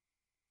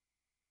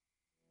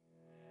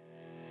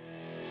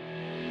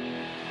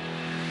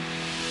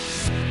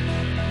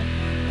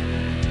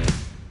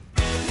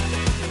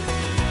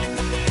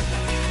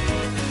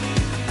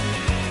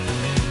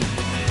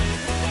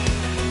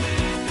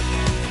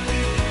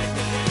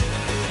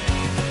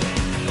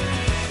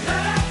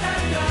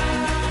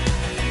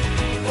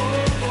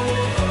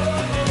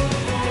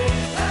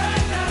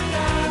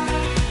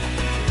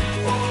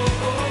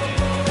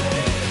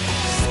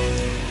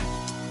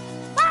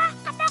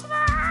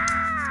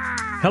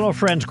Hello,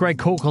 friends. Greg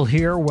Kokel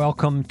here.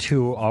 Welcome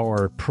to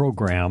our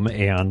program.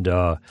 And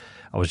I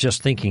was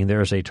just thinking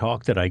there's a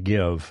talk that I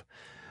give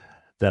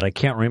that I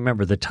can't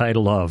remember the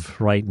title of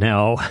right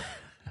now.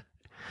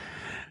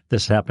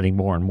 This is happening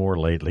more and more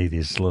lately.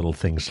 These little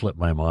things slip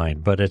my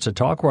mind. But it's a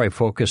talk where I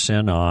focus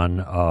in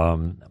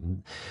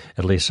on,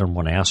 at least on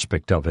one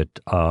aspect of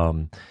it,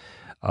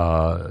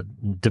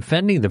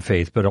 defending the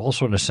faith, but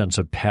also in a sense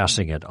of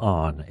passing it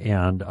on.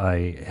 And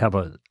I have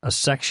a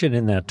section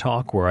in that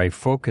talk where I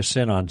focus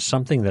in on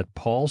something that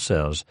Paul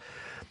says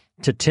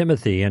to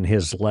Timothy in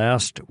his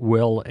last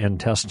will and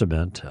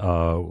testament,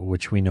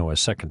 which we know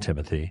as 2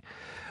 Timothy,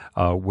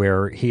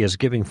 where he is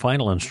giving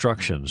final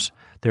instructions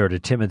there to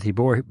Timothy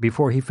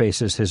before he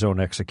faces his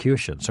own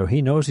execution. So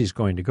he knows he's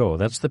going to go.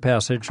 That's the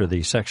passage or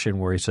the section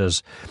where he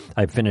says,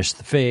 I've finished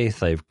the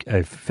faith, I've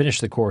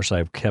finished the course,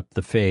 I've kept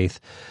the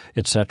faith,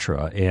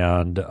 etc.,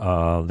 and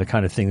the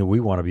kind of thing that we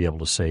want to be able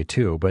to say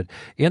too. But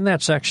in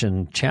that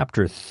section,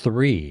 chapter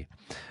 3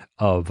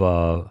 of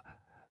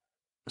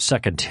 2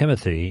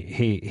 Timothy,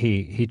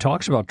 he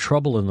talks about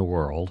trouble in the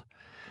world,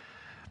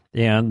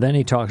 and then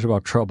he talks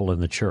about trouble in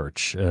the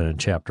church in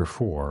chapter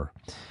 4.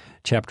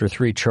 Chapter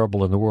 3,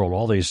 trouble in the world,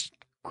 all these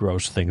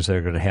gross things that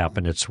are going to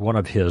happen. It's one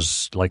of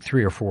his, like,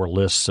 3 or 4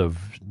 lists of,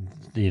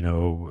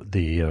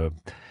 the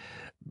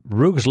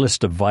Ruge's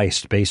list of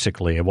vice,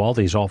 basically, of all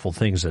these awful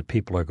things that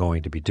people are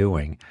going to be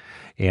doing.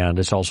 And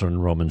it's also in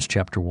Romans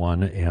chapter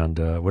 1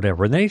 and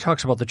whatever. And then he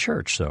talks about the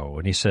church, though,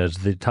 and he says,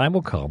 the time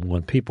will come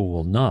when people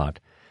will not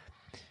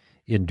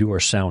endure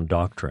sound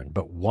doctrine,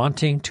 but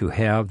wanting to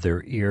have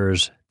their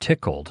ears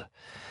tickled,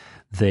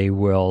 they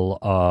will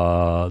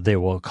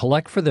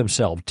collect for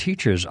themselves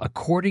teachers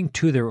according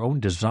to their own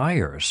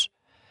desires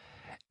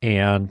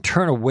and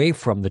turn away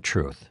from the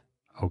truth,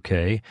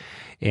 okay?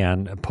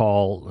 And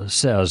Paul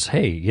says,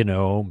 hey,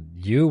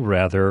 you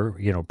rather,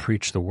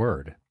 preach the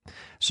word.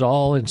 It's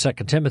all in 2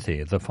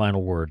 Timothy, the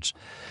final words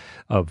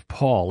of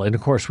Paul. And, of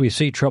course, we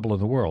see trouble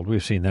in the world.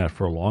 We've seen that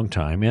for a long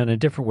time. And in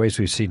different ways,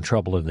 we've seen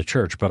trouble in the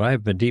church. But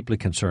I've been deeply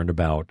concerned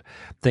about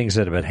things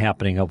that have been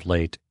happening of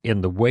late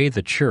in the way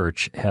the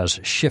church has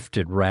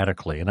shifted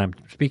radically. And I'm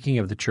speaking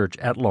of the church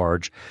at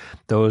large,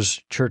 those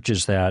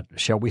churches that,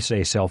 shall we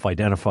say,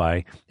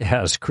 self-identify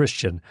as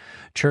Christian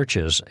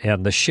churches,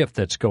 and the shift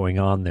that's going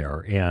on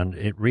there.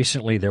 And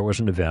recently there was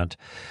an event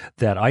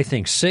that I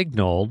think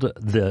signaled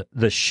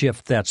the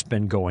shift that's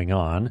been going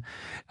on,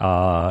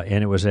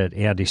 and it was at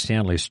Andy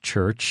Stanley's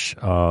church.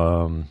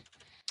 I'm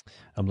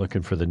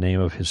looking for the name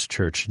of his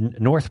church,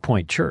 North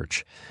Point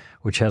Church,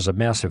 which has a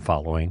massive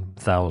following,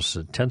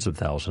 tens of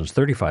thousands,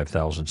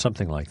 35,000,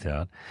 something like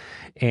that.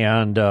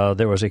 And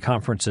there was a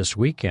conference this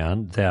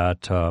weekend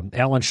that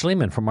Alan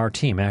Shlemon from our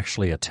team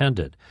actually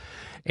attended.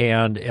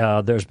 And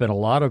there's been a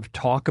lot of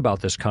talk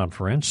about this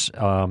conference,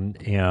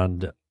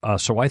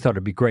 so I thought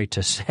it'd be great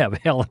to have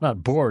Alan on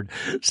board,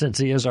 since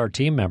he is our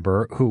team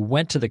member who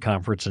went to the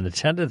conference and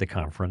attended the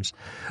conference,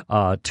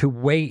 to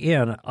weigh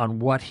in on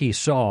what he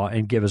saw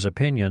and give his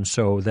opinion,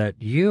 so that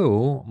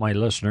you, my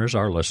listeners,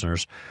 our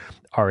listeners,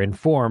 are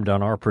informed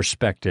on our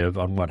perspective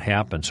on what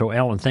happened. So,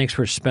 Alan, thanks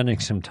for spending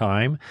some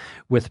time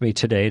with me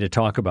today to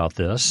talk about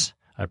this.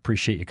 I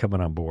appreciate you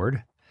coming on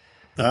board.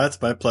 It's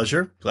my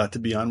pleasure. Glad to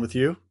be on with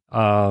you.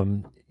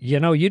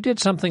 You did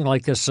something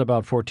like this in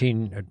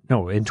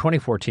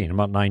 2014,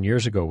 about 9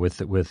 years ago,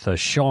 with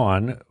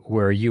Sean,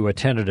 where you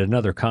attended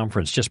another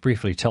conference. Just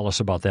briefly tell us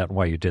about that and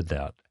why you did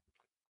that.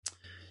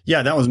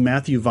 Yeah, that was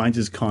Matthew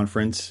Vines'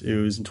 conference. It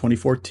was in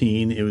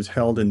 2014. It was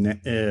held in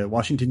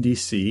Washington,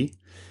 D.C.,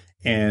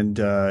 and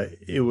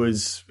it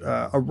was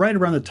right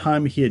around the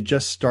time he had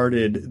just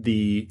started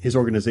his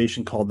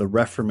organization called the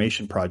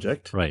Reformation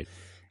Project. Right.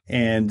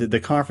 And the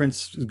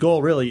conference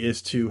goal really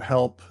is to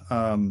help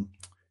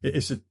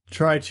is to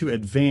try to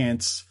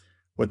advance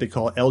what they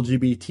call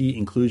LGBT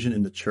inclusion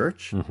in the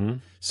church. Mm-hmm.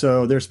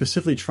 So they're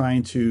specifically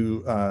trying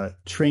to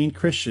train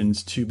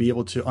Christians to be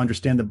able to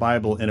understand the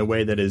Bible in a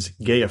way that is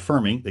gay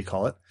affirming, they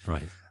call it.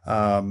 Right.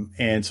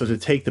 And so to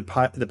take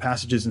the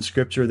passages in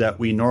Scripture that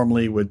we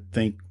normally would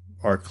think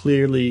are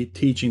clearly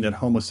teaching that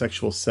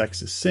homosexual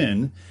sex is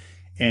sin,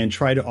 and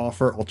try to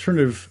offer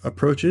alternative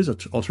approaches,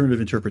 alternative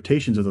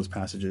interpretations of those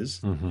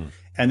passages. Mm-hmm.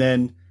 And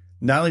then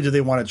not only do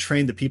they want to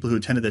train the people who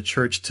attended the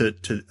church to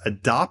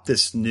adopt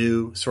this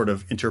new sort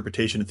of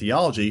interpretation of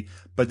theology,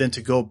 but then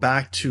to go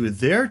back to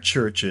their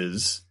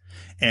churches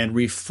and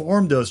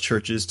reform those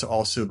churches to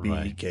also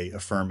be gay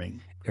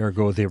affirming.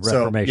 Ergo, the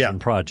Reformation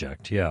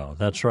Project. Yeah,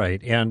 that's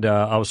right. And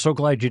I was so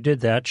glad you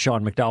did that.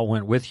 Sean McDowell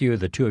went with you.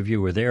 The two of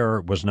you were there.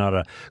 It was not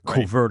a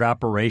covert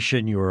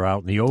operation. You were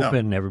out in the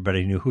open. No.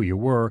 Everybody knew who you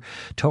were.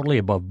 Totally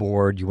above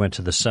board. You went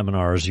to the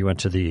seminars. You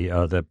went to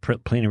the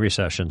plenary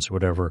sessions,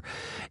 whatever.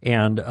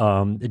 And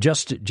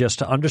just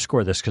to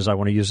underscore this, because I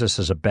want to use this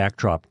as a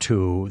backdrop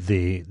to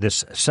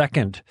this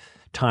second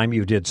time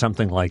you did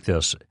something like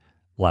this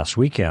last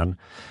weekend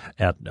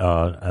at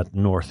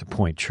North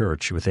Point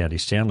Church with Andy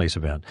Stanley's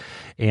event.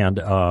 And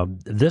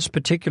this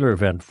particular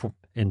event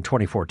in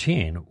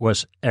 2014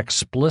 was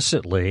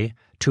explicitly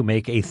to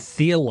make a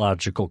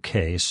theological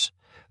case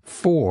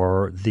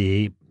for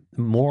the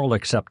moral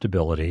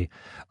acceptability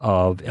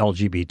of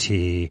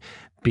LGBT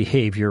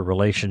behavior,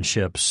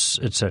 relationships,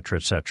 et cetera,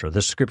 et cetera.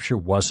 The Scripture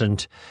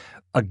wasn't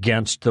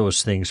against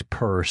those things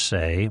per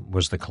se,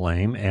 was the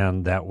claim,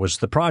 and that was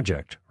the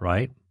project,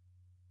 right?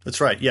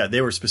 That's right. Yeah,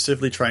 they were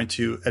specifically trying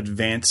to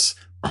advance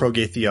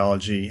pro-gay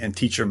theology and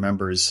teach their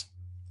members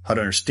how to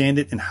understand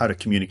it and how to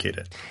communicate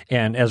it.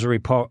 And as a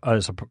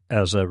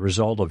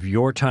result of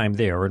your time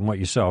there and what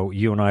you saw,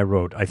 you and I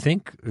wrote, I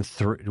think,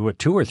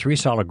 2 or 3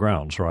 solid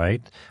grounds,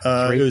 right?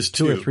 It was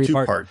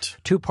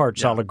two-part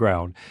solid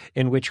ground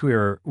in which we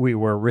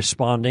were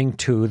responding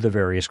to the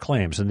various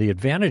claims. And the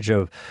advantage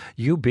of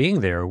you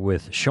being there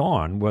with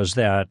Sean was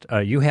that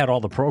you had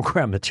all the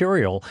program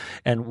material,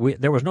 and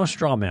there was no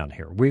straw man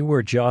here. We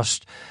were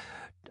just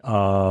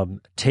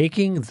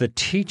taking the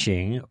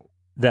teaching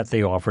that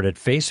they offered at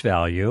face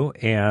value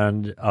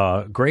and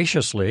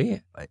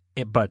graciously,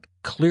 but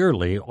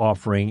clearly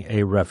offering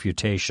a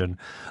refutation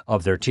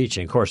of their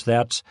teaching. Of course,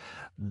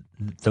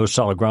 those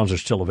solid grounds are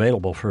still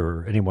available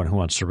for anyone who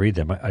wants to read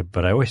them.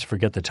 But I always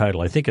forget the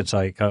title. I think it's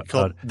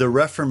called The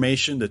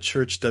Reformation the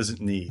Church Doesn't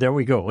Need. There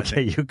we go.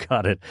 Okay, you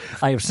got it.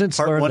 I have since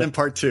learned Part 1 and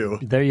Part 2.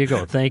 There you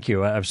go. Thank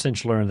you. I've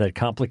since learned that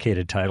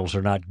complicated titles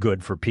are not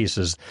good for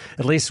pieces.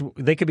 At least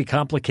they could be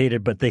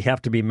complicated, but they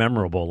have to be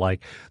memorable,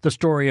 like The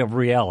Story of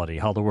Reality,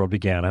 how the world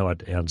began, how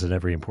it ends, and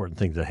every important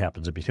thing that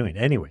happens in between.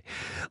 Anyway,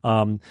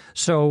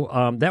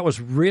 so that was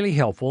really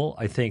helpful,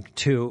 I think,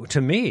 to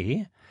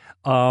me.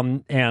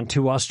 And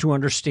to us to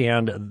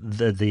understand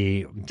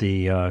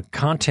the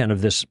content of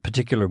this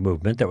particular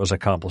movement that was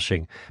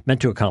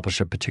meant to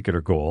accomplish a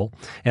particular goal,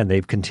 and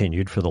they've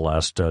continued for the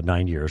last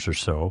 9 years or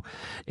so.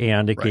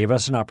 And it gave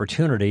us an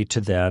opportunity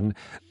to then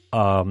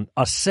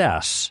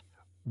assess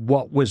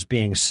what was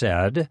being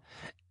said,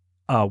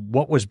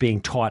 what was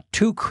being taught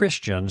to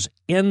Christians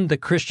in the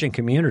Christian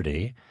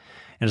community.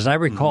 And as I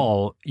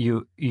recall,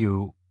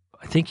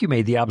 I think you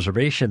made the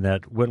observation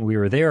that when we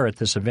were there at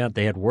this event,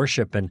 they had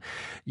worship, and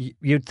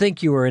you'd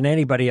think you were in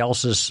anybody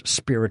else's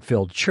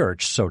spirit-filled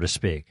church, so to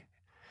speak,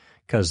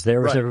 because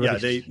there was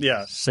everybody,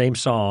 same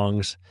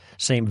songs,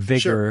 same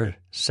vigor,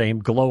 same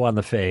glow on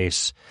the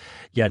face.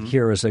 Yet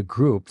here is a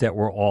group that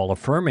were all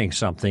affirming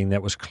something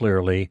that was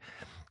clearly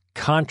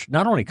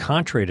not only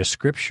contrary to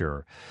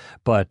Scripture,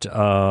 but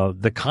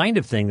the kind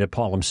of thing that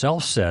Paul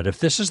himself said: if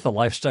this is the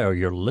lifestyle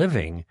you're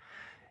living,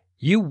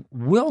 you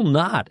will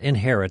not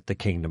inherit the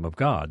kingdom of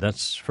God.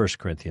 That's 1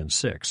 Corinthians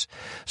 6.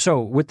 So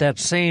with that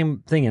same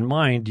thing in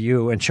mind,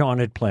 you and Sean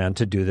had planned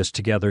to do this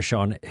together.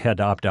 Sean had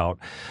to opt out,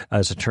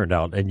 as it turned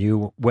out, and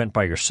you went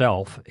by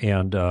yourself.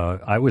 And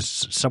I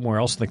was somewhere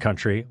else in the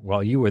country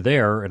while you were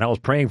there, and I was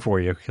praying for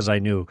you because I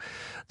knew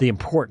the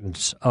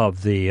importance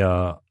of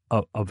the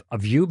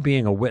of you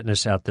being a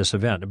witness at this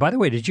event. By the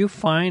way, did you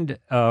find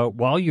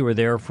while you were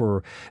there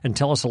and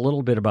tell us a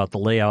little bit about the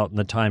layout and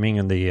the timing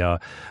and the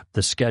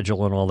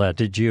schedule and all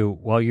that?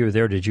 While you were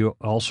there, did you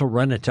also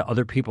run into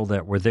other people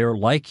that were there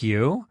like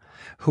you,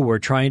 who were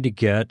trying to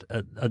get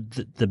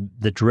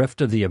the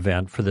drift of the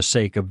event for the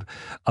sake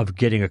of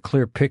getting a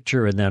clear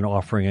picture and then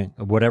offering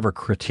whatever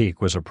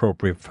critique was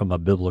appropriate from a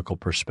biblical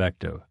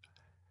perspective?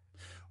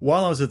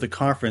 While I was at the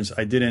conference,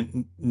 I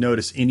didn't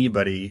notice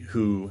anybody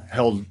who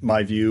held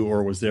my view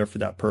or was there for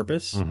that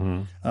purpose.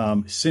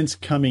 Since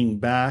coming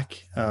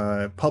back,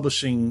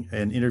 publishing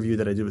an interview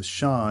that I did with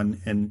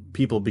Sean and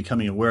people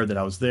becoming aware that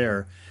I was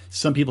there,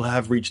 some people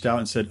have reached out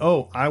and said,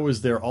 "Oh, I was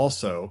there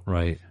also."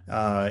 Right.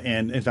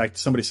 And in fact,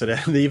 somebody said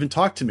they even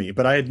talked to me,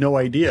 but I had no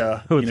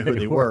idea who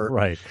they were.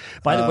 Right.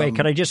 By the way,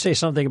 can I just say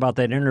something about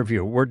that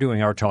interview? We're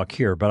doing our talk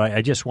here, but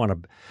I just want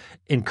to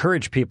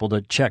encourage people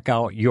to check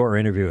out your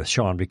interview with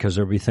Sean, because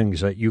there'll be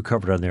things that you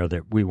covered on there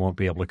that we won't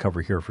be able to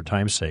cover here for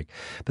time's sake.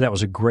 But that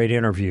was a great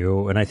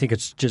interview, and I think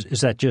is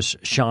that just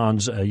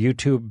Sean's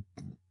YouTube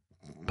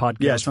podcast?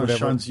 Yeah, it's on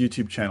Sean's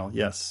YouTube channel,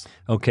 yes.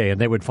 Okay,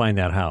 and they would find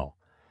that how?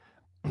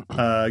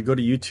 Go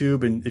to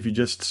YouTube, and if you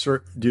just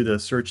do the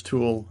search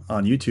tool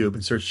on YouTube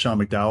and search Sean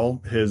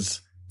McDowell,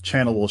 his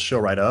channel will show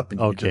right up, and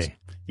you can just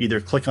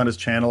either click on his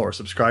channel or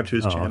subscribe to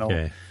his channel.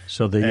 Okay,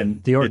 so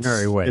the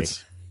ordinary way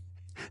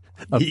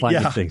of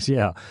finding things,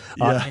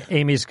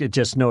 Amy's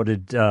just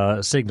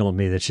signaled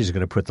me that she's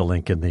going to put the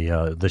link in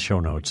the show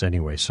notes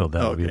anyway, so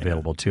that will be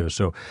available too.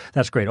 So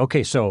that's great.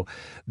 Okay, so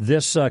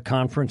this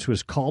conference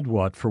was called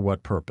what, for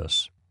what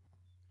purpose?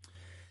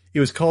 It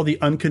was called the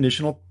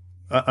Unconditional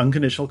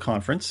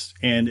Conference,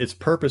 and its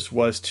purpose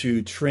was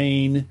to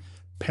train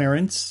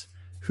parents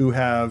who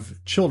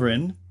have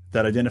children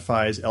that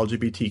identify as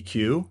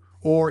LGBTQ,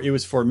 or it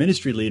was for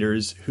ministry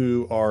leaders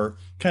who are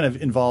kind of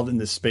involved in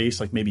this space,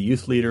 like maybe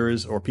youth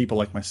leaders or people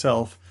like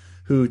myself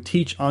who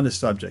teach on the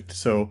subject.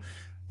 So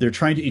they're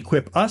trying to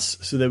equip us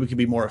so that we can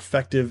be more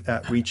effective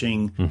at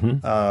reaching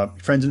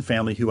friends and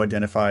family who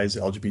identify as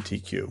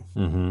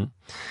LGBTQ.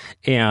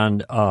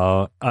 And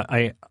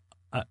I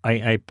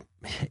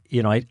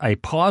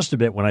paused a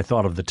bit when I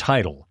thought of the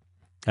title.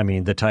 I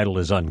mean, the title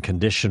is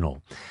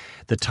Unconditional.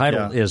 The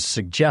title is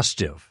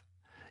suggestive,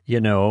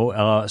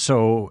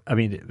 so, I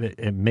mean,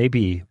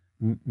 maybe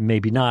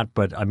maybe not,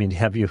 but I mean,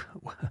 have you?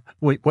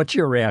 What's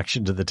your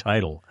reaction to the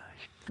title?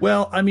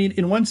 Well, I mean,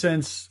 in one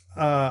sense,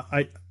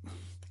 I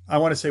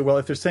want to say, well,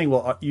 if they're saying,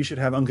 well, you should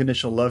have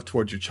unconditional love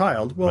towards your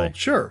child, well, Right.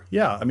 sure,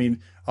 yeah. I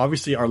mean,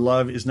 obviously, our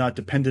love is not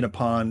dependent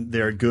upon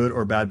their good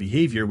or bad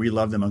behavior. We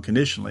love them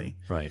unconditionally.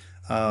 Right.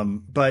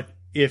 But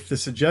if the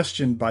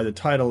suggestion by the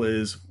title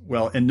is,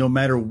 well, and no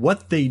matter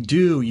what they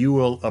do, you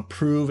will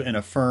approve and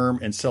affirm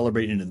and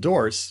celebrate and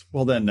endorse,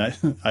 well, then I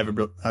have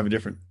a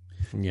different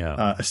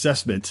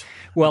assessment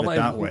well, of it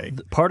that way.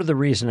 Part of the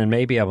reason, and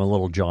maybe I'm a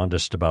little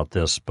jaundiced about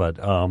this, but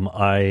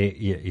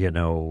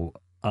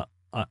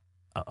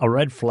a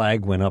red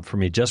flag went up for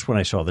me just when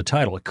I saw the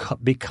title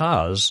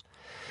because,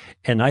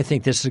 and I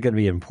think this is going to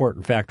be an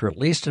important factor, at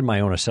least in my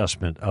own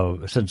assessment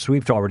of, since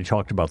we've already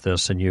talked about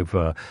this and you've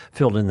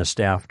filled in the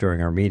staff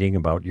during our meeting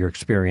about your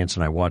experience,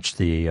 and I watched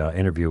the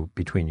interview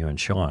between you and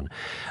Sean.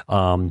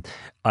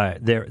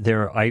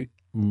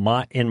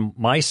 In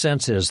my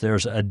sense is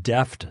there's a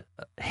deft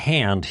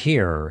hand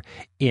here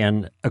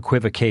in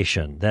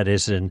equivocation, that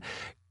is in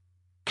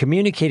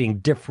communicating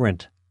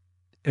different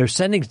or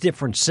sending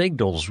different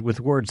signals with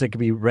words that can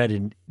be read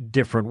in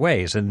different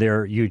ways. And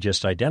there you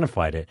just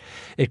identified it.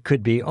 It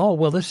could be, oh,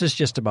 well, this is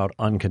just about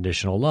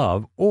unconditional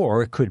love,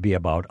 or it could be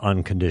about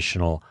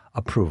unconditional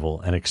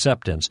approval and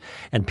acceptance.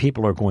 And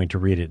people are going to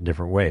read it in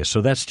different ways.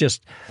 So that's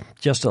just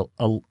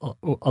a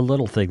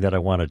little thing that I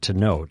wanted to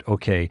note.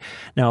 Okay.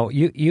 Now,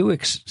 you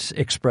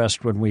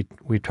expressed when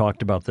we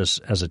talked about this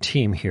as a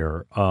team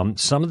here,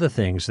 some of the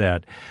things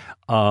that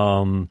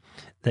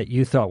that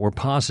you thought were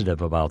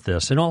positive about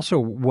this, and also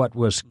what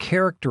was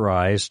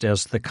characterized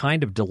as the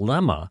kind of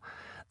dilemma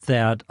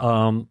that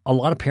a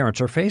lot of parents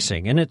are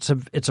facing, and it's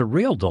a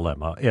real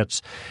dilemma.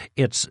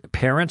 It's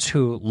parents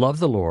who love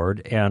the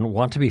Lord and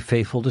want to be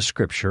faithful to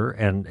Scripture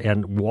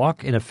and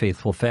walk in a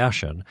faithful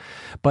fashion,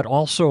 but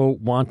also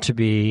want to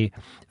be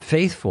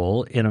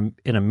faithful in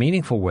a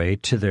meaningful way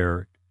to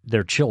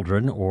their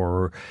children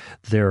or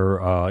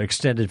their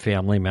extended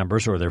family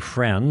members or their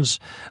friends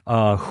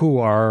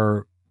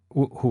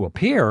who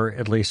appear,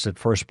 at least at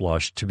first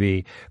blush, to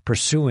be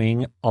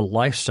pursuing a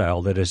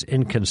lifestyle that is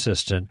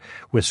inconsistent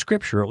with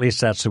Scripture. At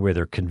least that's the way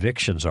their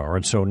convictions are.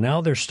 And so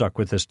now they're stuck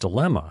with this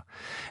dilemma.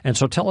 And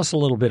so tell us a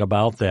little bit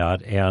about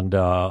that and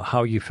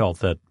how you felt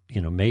that,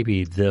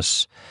 maybe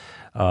this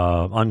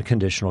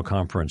unconditional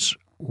conference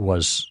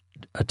was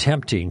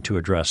attempting to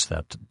address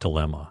that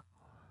dilemma.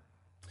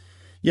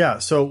 Yeah.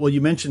 So, well,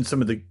 you mentioned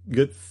some of the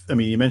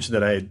you mentioned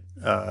that I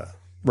had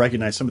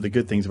recognize some of the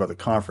good things about the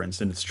conference,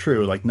 and it's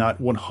true. Like,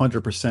 not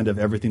 100% of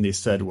everything they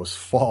said was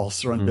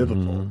false or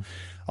unbiblical. Mm-hmm.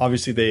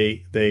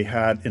 Obviously, they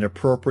had an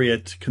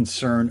appropriate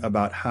concern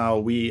about how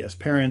we as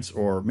parents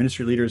or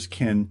ministry leaders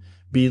can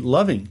be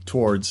loving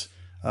towards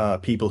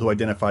people who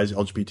identify as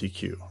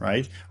LGBTQ,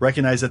 right?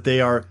 Recognize that they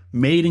are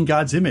made in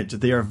God's image, that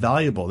they are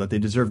valuable, that they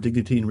deserve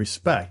dignity and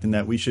respect, and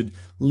that we should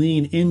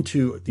lean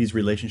into these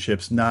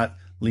relationships, not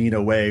lean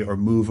away or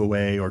move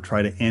away or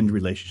try to end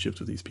relationships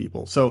with these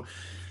people. So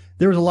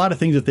there was a lot of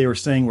things that they were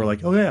saying were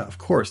like, oh yeah, of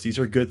course, these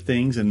are good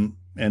things. And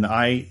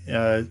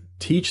I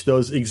teach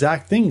those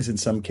exact things in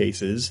some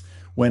cases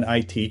when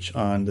I teach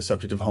on the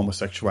subject of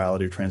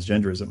homosexuality or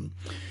transgenderism.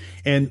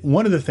 And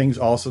one of the things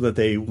also that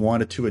they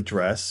wanted to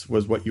address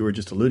was what you were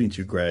just alluding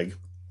to, Greg.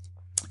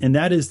 And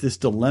that is this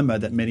dilemma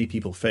that many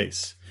people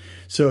face.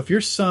 So if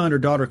your son or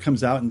daughter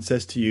comes out and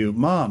says to you,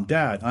 Mom,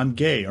 Dad, I'm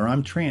gay or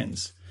I'm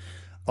trans,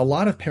 a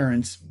lot of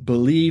parents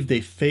believe they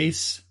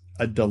face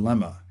a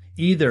dilemma.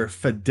 Either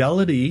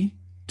fidelity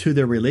to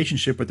their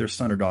relationship with their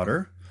son or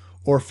daughter,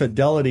 or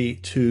fidelity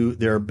to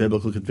their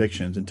biblical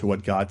convictions and to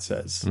what God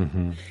says.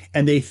 Mm-hmm.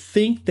 And they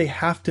think they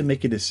have to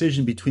make a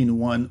decision between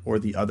one or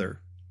the other.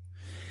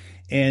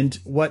 And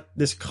what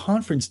this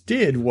conference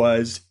did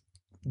was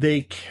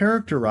they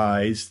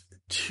characterized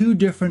two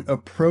different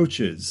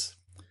approaches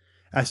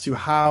as to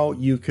how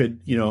you could,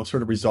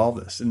 sort of resolve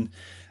this. And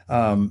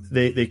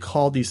they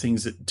called these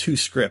things two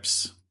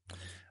scripts.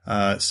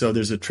 So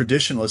there's a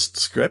traditionalist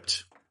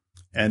script,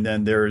 and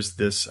then there's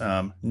this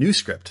new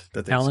scrict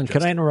that they Alan, suggested.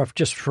 can I interrupt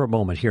just for a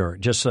moment here?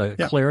 Just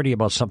clarity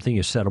about something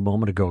you said a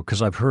moment ago,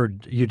 because I've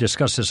heard you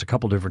discuss this a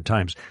couple different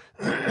times,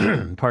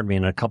 pardon me,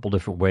 in a couple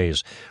different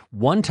ways.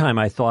 One time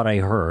I thought I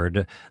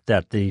heard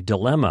that the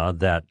dilemma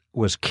that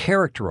was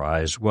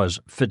characterized was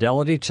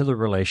fidelity to the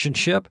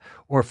relationship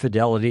or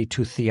fidelity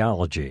to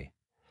theology.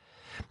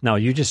 Now,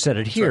 you just said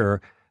it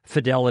here,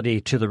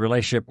 fidelity to the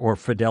relationship or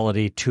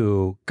fidelity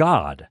to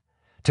God.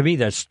 To me,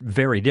 that's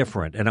very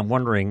different. And I'm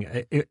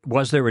wondering,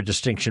 was there a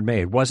distinction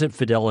made? Was it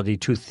fidelity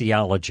to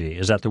theology?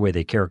 Is that the way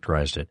they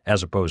characterized it,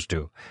 as opposed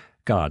to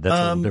God? That's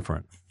a little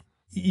different.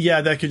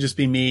 Yeah, that could just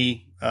be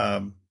me,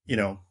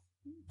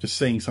 just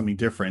saying something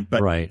different.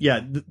 But right.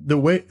 Yeah, the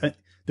way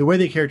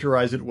they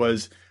characterized it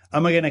was,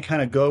 I'm going to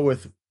kind of go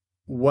with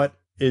what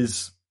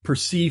is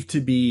perceived to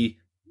be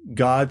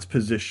God's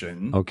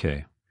position.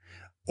 Okay.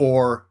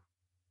 Or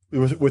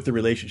with the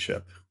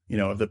relationship,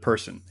 of the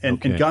person.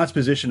 And God's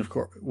position, of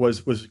course,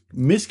 was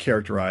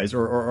mischaracterized,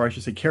 or I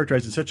should say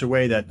characterized in such a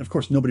way that, of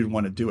course, nobody would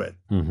want to do it.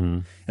 Mm-hmm.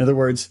 In other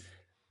words,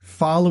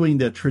 following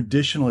the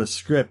traditionalist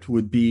script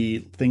would be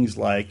things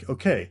like,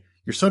 okay,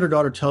 your son or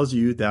daughter tells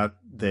you that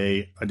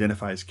they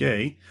identify as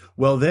gay.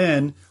 Well,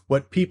 then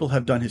what people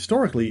have done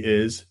historically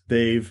is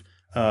they've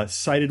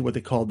cited what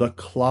they call the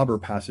clobber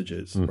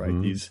passages,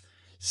 right? These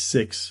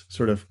 6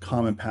 sort of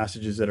common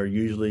passages that are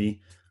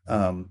usually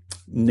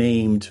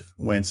named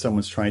when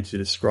someone's trying to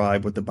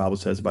describe what the Bible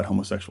says about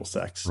homosexual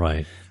sex.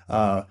 Right.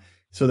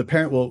 So the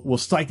parent will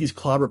cite these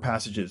clobber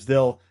passages. They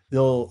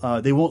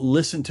won't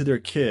listen to their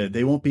kid.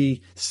 They won't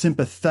be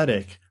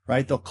sympathetic,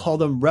 right? They'll call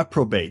them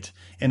reprobate.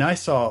 And I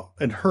saw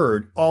and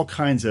heard all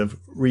kinds of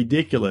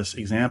ridiculous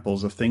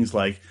examples of things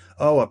like,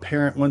 oh, a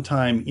parent one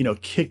time,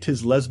 kicked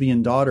his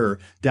lesbian daughter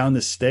down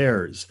the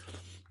stairs.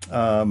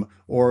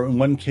 Or in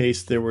one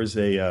case, there was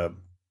a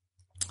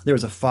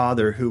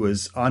father who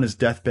was on his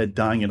deathbed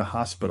dying in a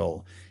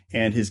hospital,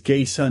 and his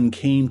gay son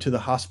came to the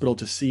hospital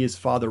to see his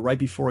father right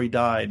before he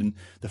died. And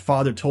the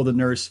father told the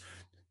nurse,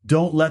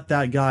 don't let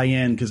that guy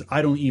in because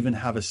I don't even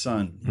have a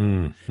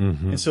son.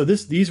 And so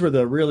these were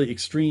the really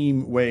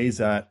extreme ways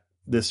that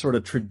this sort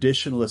of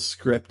traditionalist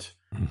script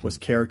was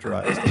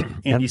characterized.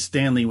 Andy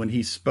Stanley, when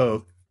he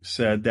spoke,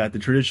 said that the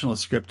traditionalist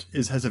script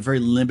has a very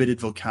limited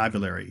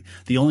vocabulary.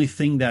 The only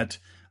thing that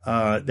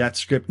that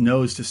script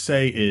knows to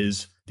say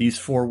is these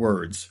 4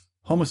 words: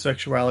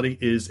 homosexuality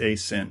is a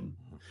sin.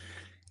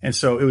 And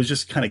so it was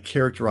just kind of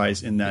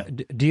characterized in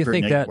that. Do you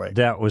think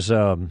that was,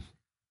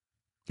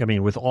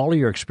 with all of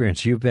your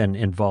experience, you've been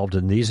involved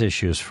in these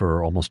issues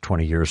for almost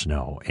 20 years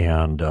now,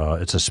 and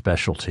it's a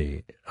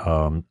specialty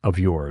of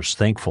yours,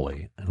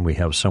 thankfully, and we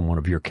have someone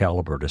of your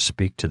caliber to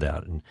speak to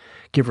that and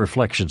give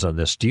reflections on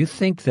this. Do you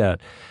think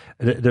that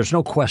there's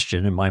no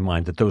question in my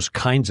mind that those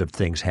kinds of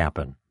things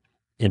happen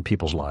in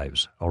people's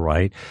lives, all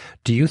right?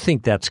 Do you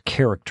think that's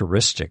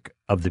characteristic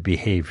of the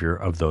behavior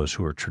of those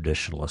who are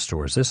traditionalists,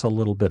 or is this a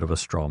little bit of a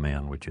straw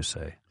man, would you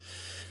say?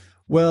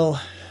 Well,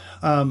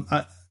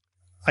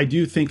 I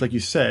do think, like you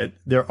said,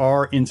 there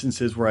are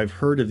instances where I've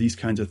heard of these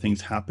kinds of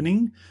things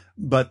happening,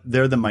 but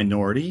they're the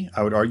minority,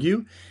 I would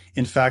argue.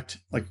 In fact,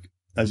 like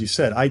as you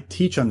said, I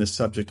teach on this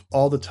subject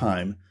all the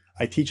time.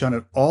 I teach on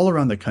it all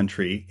around the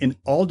country in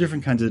all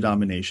different kinds of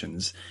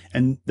denominations.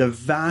 And the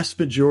vast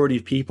majority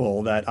of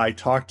people that I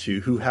talk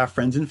to who have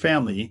friends and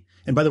family,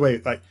 and by the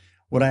way,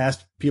 when I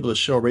ask people to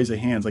show raise their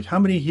hands, like how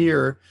many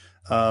here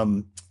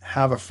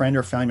have a friend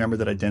or family member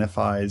that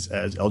identifies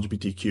as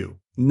LGBTQ?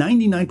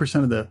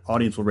 99% of the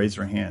audience will raise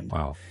their hand.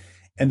 Wow.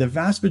 And the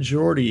vast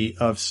majority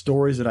of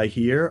stories that I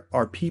hear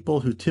are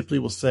people who typically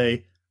will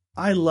say,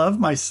 I love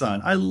my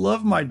son. I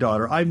love my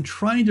daughter. I'm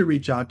trying to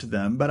reach out to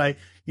them, but I'm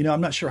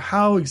not sure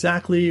how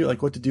exactly,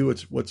 like what to do,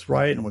 what's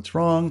right and what's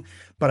wrong,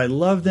 but I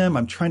love them.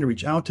 I'm trying to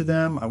reach out to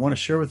them. I want to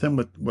share with them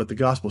what the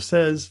gospel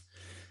says.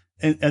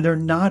 And they're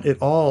not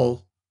at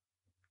all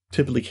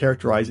typically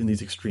characterized in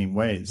these extreme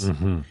ways.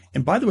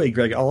 And by the way,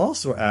 Greg, I'll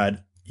also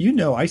add,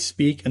 I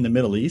speak in the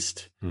Middle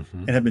East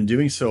and have been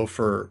doing so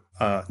for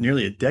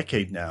nearly a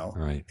decade now.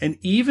 Right. And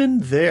even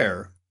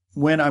there,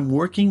 when I'm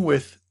working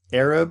with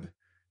Arab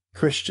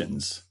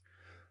Christians,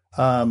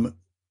 and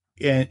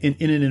in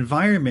an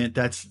environment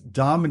that's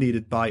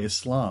dominated by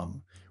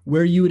Islam,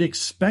 where you would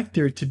expect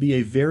there to be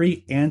a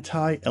very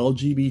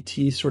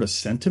anti-LGBT sort of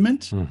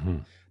sentiment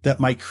that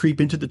might creep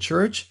into the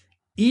church,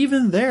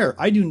 even there,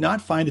 I do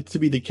not find it to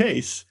be the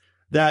case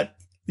that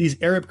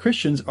these Arab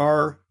Christians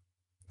are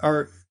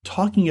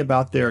talking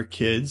about their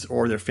kids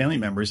or their family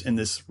members in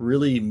this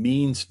really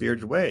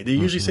mean-spirited way. They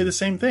usually say the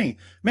same thing.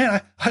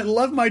 Man, I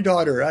love my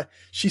daughter.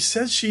 She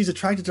says she's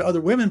attracted to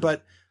other women,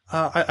 but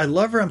I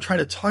love her. I'm trying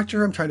to talk to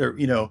her. I'm trying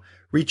to,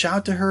 reach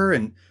out to her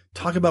and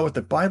talk about what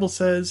the Bible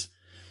says.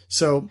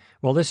 So,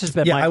 well, this has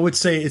been I would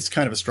say it's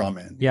kind of a straw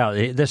man.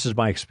 Yeah, this is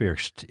my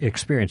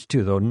experience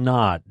too, though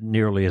not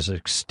nearly as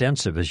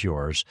extensive as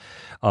yours,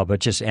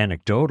 but just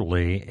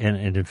anecdotally.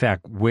 And in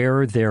fact,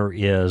 where there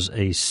is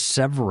a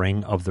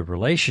severing of the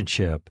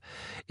relationship,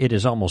 it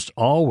is almost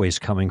always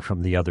coming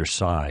from the other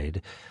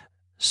side,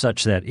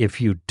 such that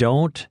if you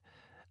don't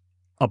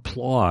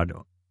applaud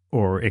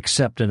or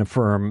accept and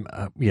affirm,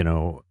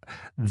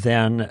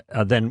 then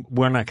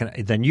we're not going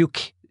to. Then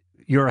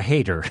you're a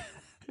hater.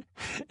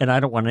 And I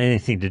don't want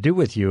anything to do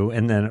with you.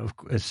 And then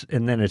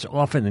it's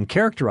often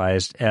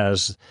characterized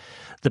as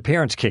the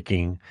parents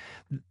kicking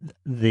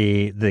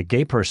the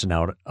gay person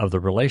out of the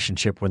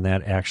relationship when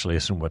that actually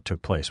isn't what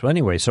took place. Well,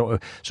 anyway, so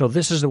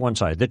this is the one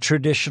side, the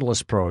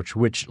traditionalist approach,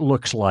 which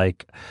looks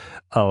like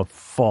a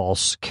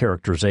false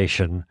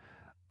characterization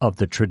of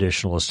the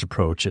traditionalist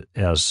approach,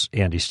 as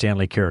Andy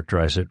Stanley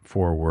characterized it,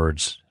 4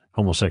 words: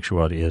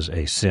 homosexuality is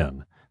a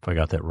sin. If I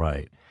got that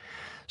right.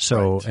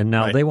 So, right, and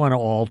now they want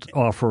to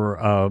offer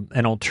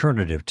an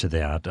alternative to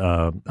that,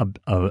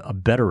 a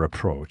better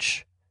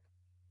approach,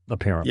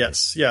 apparently.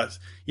 Yes. Yeah.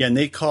 And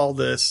they call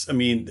this,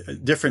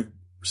 different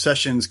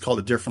sessions called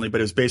it differently, but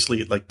it was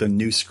basically like the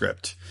new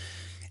script.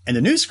 And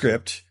the new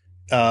script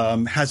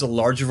has a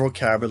larger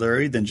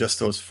vocabulary than just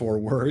those 4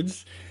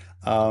 words.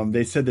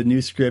 They said the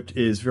new script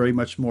is very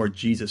much more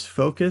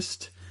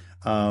Jesus-focused.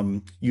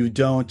 You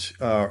don't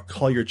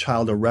call your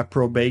child a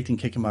reprobate and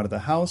kick him out of the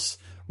house.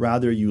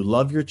 Rather, you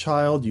love your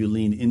child, you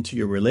lean into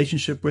your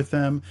relationship with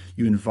them,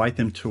 you invite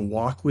them to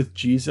walk with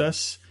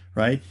Jesus,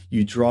 right?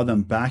 You draw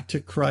them back to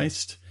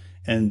Christ.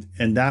 And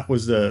that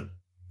was that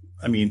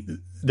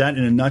in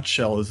a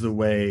nutshell is the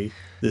way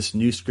this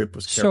new script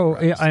was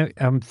characterized. So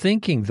I'm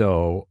thinking,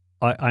 though,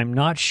 I'm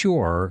not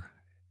sure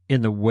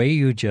in the way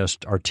you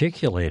just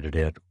articulated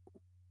it,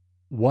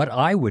 what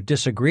I would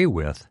disagree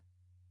with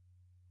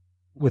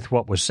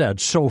what was said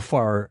so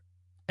far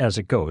as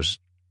it goes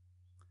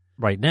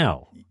right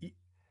now.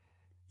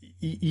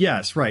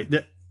 Yes, right.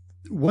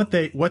 What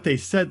they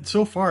said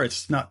so far,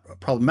 it's not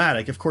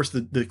problematic. Of course,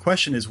 the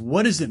question is,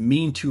 what does it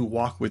mean to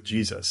walk with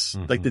Jesus?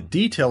 Mm-hmm. Like the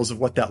details of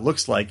what that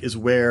looks like is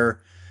where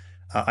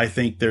I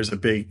think there's a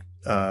big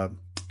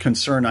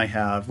concern I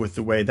have with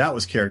the way that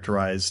was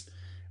characterized,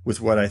 with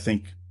what I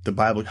think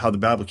how the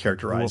Bible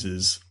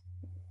characterizes,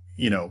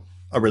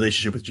 a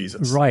relationship with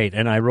Jesus. Right.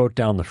 And I wrote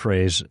down the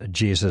phrase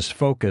Jesus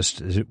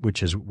focused,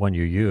 which is one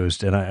you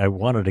used. And I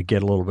wanted to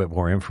get a little bit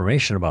more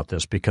information about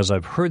this because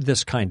I've heard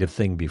this kind of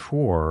thing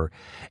before.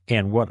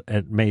 And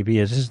maybe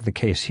it isn't the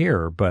case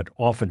here, but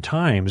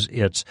oftentimes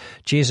it's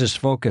Jesus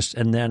focused.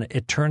 And then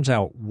it turns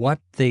out what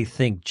they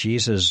think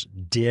Jesus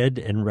did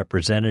and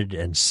represented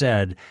and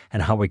said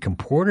and how he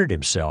comported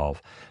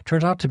himself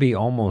turns out to be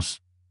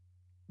almost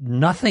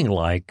nothing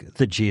like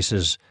the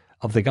Jesus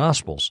of the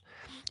Gospels.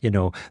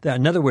 In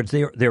other words,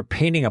 they're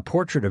painting a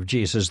portrait of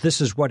Jesus.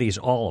 This is what he's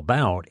all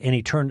about, and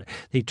he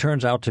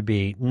turns out to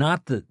be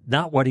not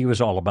what he was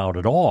all about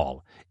at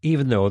all.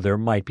 Even though there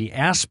might be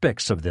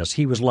aspects of this,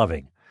 he was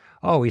loving.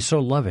 Oh, he's so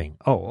loving.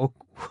 Oh,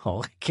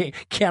 well,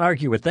 can't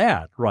argue with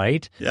that,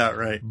 right? Yeah,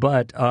 right.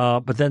 But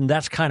then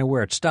that's kind of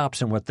where it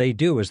stops. And what they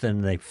do is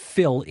then they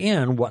fill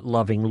in what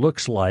loving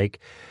looks like,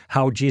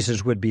 how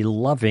Jesus would be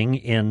loving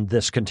in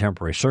this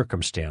contemporary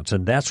circumstance,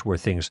 and that's where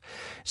things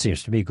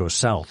seems to me go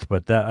south.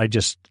 But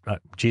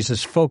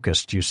Jesus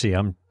focused. You see,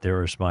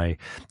 there's my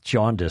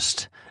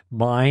jaundiced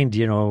mind.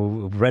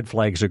 Red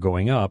flags are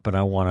going up, and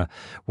I want to.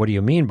 What do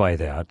you mean by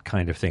that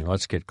kind of thing?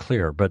 Let's get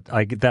clear. But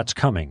that's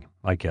coming,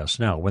 I guess,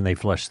 now when they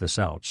flesh this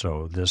out.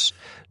 So this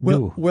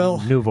new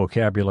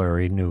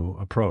vocabulary, new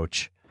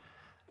approach.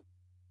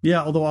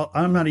 Yeah, although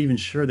I'm not even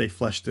sure they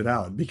fleshed it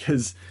out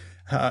because,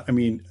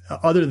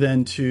 other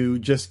than to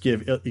just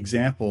give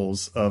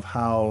examples of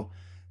how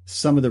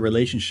some of the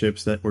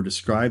relationships that were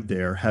described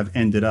there have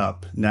ended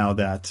up now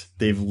that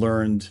they've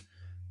learned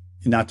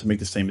not to make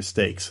the same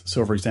mistakes.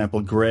 So, for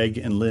example, Greg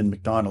and Lynn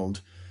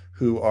McDonald,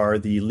 who are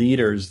the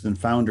leaders and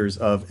founders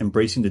of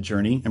Embracing the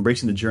Journey.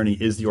 Embracing the Journey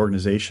is the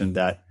organization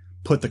that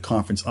put the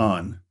conference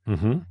on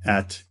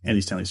at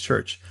Andy Stanley's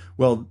church.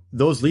 Well,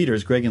 those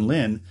leaders, Greg and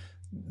Lynn,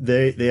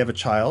 they have a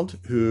child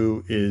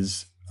who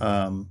is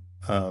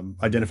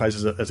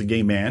identifies as a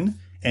gay man,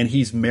 and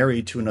he's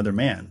married to another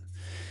man.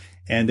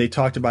 And they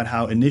talked about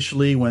how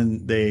initially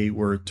when they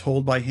were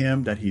told by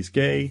him that he's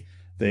gay,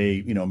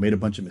 they made a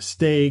bunch of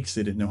mistakes.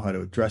 They didn't know how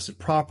to address it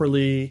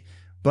properly.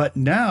 But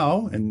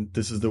now, and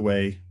this is the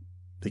way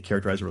they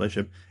characterize the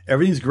relationship,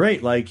 everything's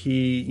great. Like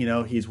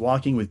he's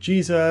walking with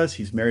Jesus.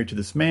 He's married to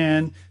this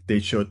man. They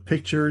showed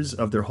pictures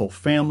of their whole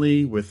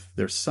family with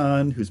their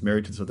son who's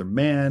married to this other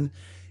man.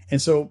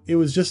 And so it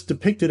was just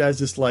depicted as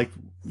this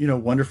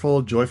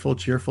wonderful, joyful,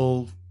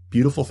 cheerful,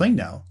 beautiful thing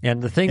now.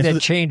 And the thing that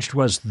changed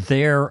was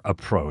their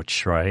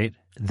approach, right?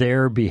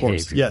 Their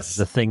behavior. Yes.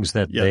 The things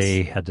that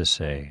they had to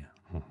say.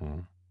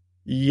 Mm-hmm.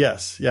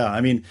 Yes. Yeah.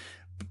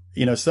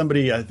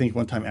 Somebody I think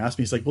one time asked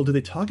me, he's like, well, do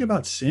they talk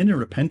about sin and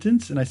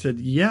repentance? And I said,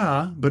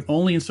 yeah, but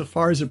only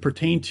insofar as it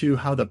pertained to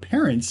how the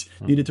parents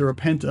needed to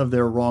repent of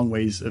their wrong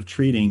ways of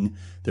treating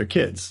their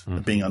kids,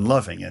 of being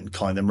unloving and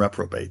calling them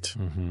reprobate.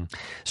 Mm-hmm.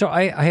 So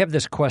I have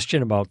this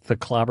question about the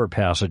clobber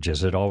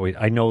passages.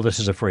 I know this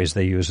is a phrase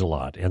they use a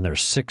lot, and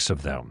there's 6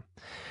 of them.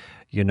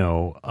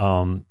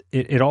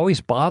 It always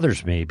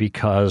bothers me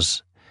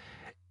because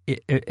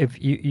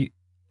if you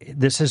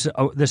this is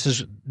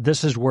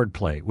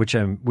wordplay, which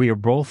we are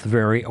both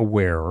very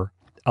aware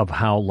of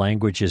how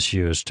language is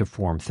used to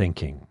form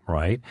thinking,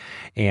 right?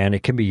 And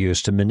it can be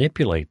used to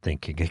manipulate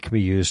thinking. It can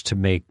be used to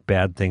make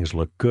bad things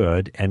look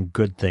good and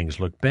good things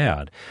look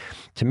bad.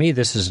 To me,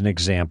 this is an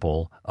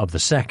example of the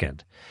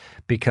second,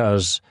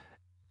 because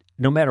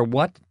no matter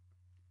what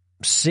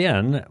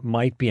sin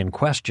might be in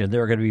question,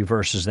 there are going to be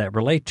verses that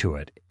relate to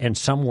it. And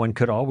someone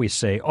could always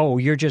say, oh,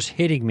 you're just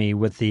hitting me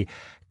with the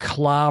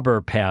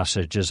clobber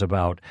passages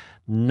about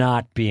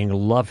not being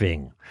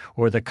loving,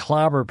 or the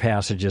clobber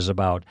passages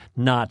about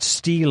not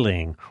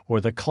stealing, or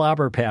the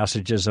clobber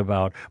passages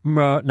about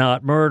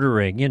not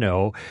murdering,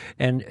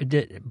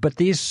 but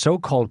these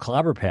so-called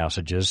clobber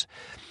passages,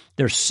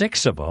 there's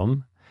 6 of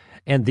them,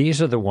 and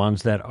these are the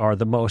ones that are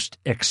the most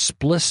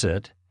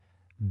explicit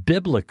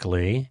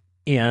biblically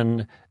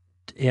in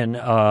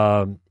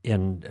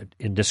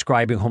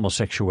describing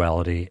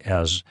homosexuality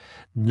as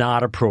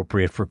not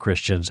appropriate for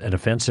Christians and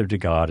offensive to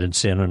God and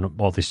sin and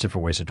all these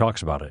different ways it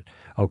talks about it.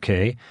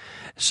 Okay?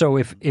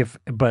 So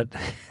but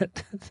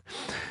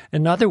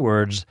in other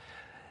words,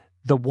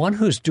 the one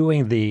who's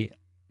doing the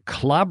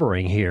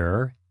clobbering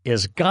here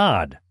is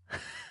God.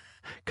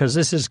 because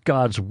this is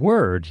God's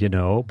word,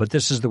 but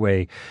this is the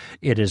way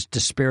it is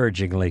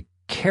disparagingly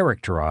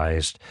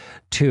characterized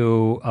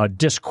to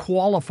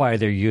disqualify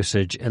their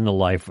usage in the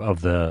life of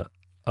the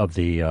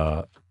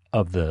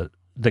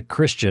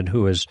Christian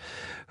who is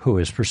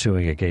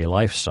pursuing a gay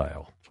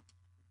lifestyle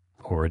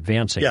or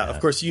advancing. Yeah, that.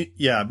 of course.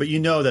 But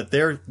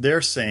that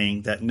they're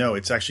saying that no,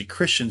 it's actually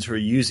Christians who are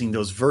using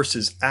those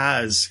verses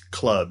as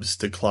clubs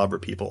to clobber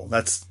people.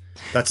 That's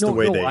the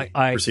way they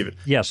perceive it.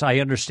 Yes, I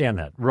understand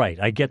that. Right,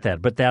 I get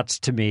that. But that's,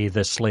 to me,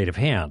 the sleight of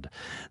hand.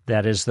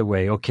 That is the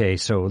way, okay,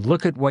 so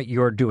look at what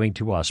you're doing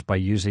to us by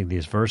using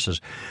these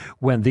verses,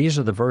 when these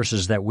are the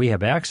verses that we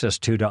have access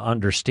to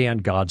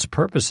understand God's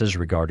purposes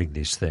regarding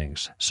these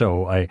things.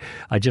 So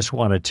I just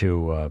wanted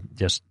to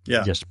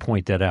just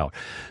point that out.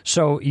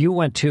 So you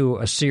went to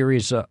a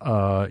series,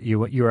 you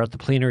were at the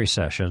plenary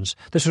sessions.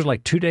 This was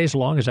like 2 days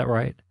long, is that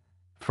right?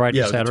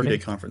 Friday, Saturday? Yeah, a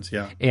 2-day conference,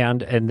 yeah.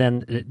 And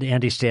then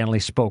Andy Stanley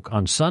spoke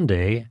on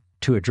Sunday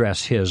to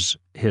address his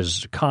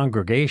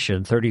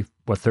congregation,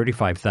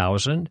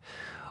 35,000,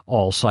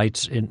 all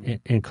sites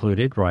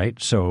included, right?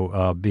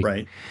 So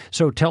right.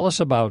 So tell us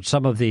about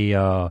some of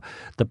the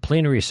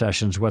plenary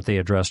sessions, what they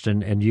addressed,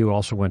 and you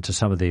also went to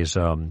some of these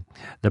the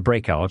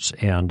breakouts,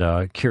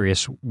 and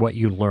curious what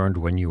you learned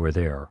when you were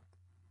there.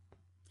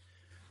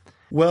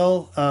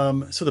 Well,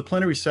 so the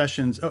plenary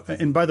sessions,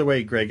 and by the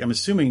way, Greg, I'm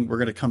assuming we're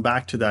going to come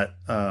back to that,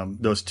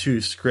 those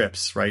two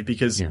scripts, right?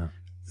 Because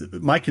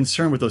my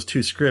concern with those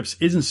two scripts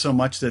isn't so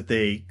much that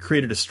they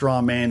created a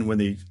straw man when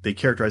they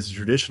characterized the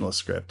traditionalist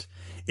script.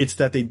 It's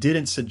that they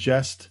didn't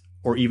suggest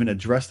or even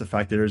address the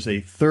fact that there's a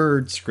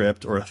third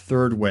script or a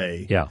third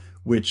way,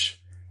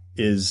 which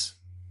is,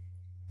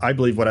 I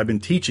believe, what I've been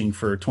teaching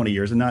for 20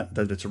 years, and not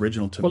that it's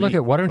original to me. Well,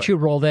 look, why don't you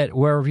roll that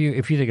wherever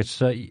if you think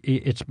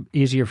it's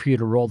easier for you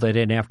to roll that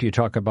in after you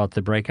talk about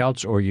the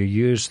breakouts, or you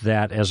use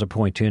that as a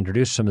point to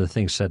introduce some of the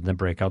things said in the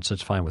breakouts,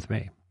 it's fine with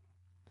me.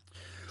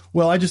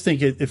 Well, I just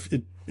think it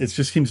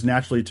just seems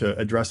naturally to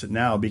address it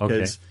now,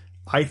 because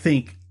I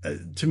think,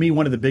 to me,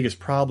 one of the biggest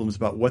problems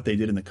about what they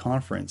did in the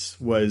conference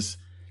was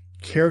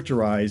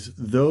characterize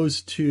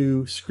those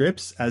two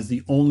scripts as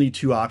the only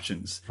two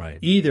options. Right.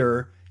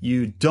 Either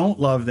you don't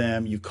love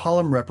them, you call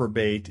them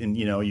reprobate, and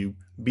you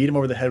beat them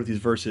over the head with these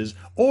verses,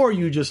 or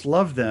you just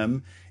love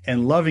them,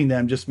 and loving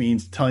them just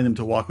means telling them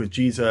to walk with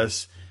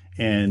Jesus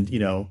and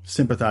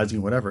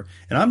sympathizing, whatever.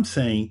 And I'm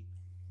saying,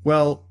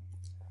 well,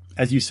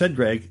 as you said,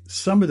 Greg,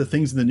 some of the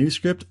things in the new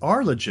script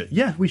are legit.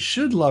 Yeah, we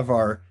should love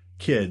our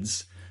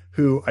kids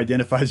who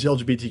identify as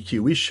LGBTQ.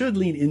 We should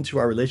lean into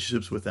our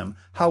relationships with them.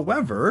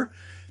 However,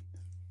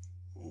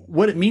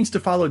 what it means to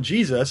follow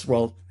Jesus,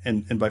 well,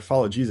 and by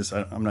follow Jesus,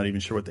 I'm not even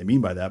sure what they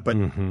mean by that. But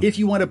if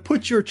you want to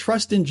put your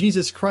trust in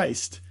Jesus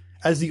Christ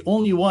as the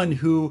only one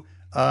who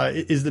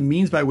is the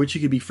means by which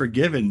you can be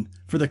forgiven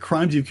for the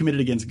crimes you've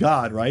committed against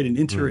God, right, and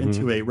enter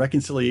into a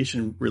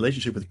reconciliation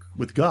relationship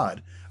with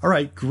God. All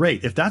right,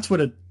 great. If that's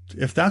what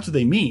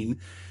they mean,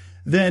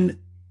 then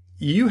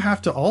you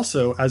have to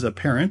also, as a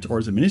parent or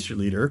as a ministry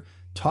leader,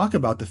 talk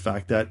about the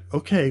fact that,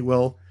 okay,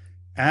 well,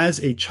 as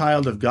a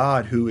child of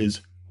God who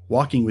is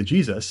walking with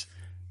Jesus,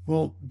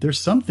 well, there's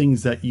some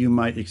things that you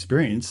might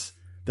experience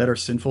that are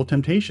sinful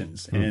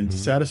temptations, and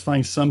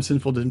satisfying some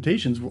sinful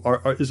temptations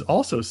is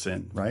also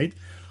sin, right?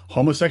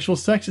 Homosexual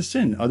sex is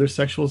sin. Other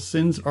sexual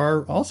sins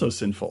are also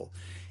sinful.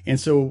 And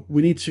so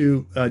we need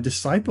to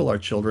disciple our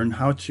children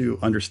how to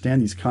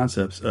understand these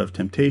concepts of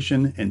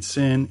temptation and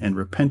sin and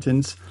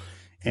repentance,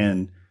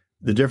 and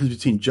the difference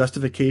between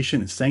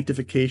justification and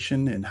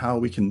sanctification, and how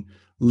we can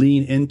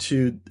lean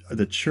into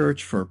the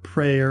church for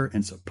prayer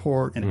and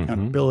support and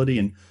accountability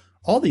and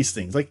all these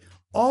things. Like,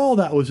 all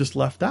that was just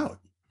left out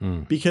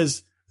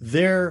because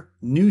their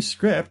new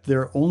script,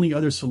 their only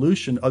other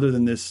solution other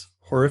than this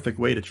horrific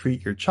way to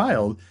treat your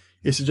child,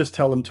 is to just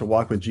tell them to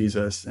walk with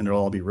Jesus and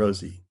it'll all be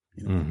rosy.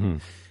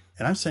 And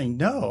I'm saying,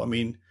 no, I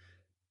mean,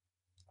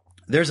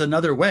 there's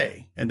another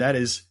way, and that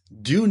is,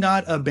 do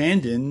not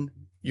abandon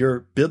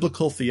your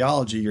biblical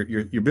theology,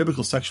 your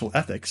biblical sexual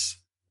ethics,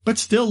 but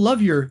still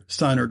love your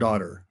son or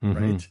daughter,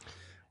 right?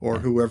 Or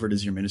whoever it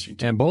is you're ministering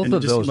to. And both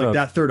of those,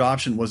 that third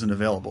option wasn't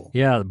available.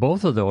 Yeah,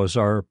 both of those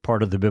are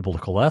part of the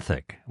biblical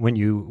ethic. When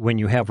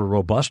you have a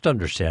robust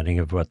understanding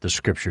of what the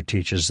Scripture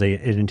teaches,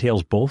 it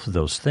entails both of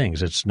those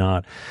things. It's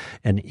not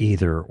an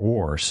either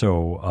or.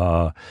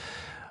 So,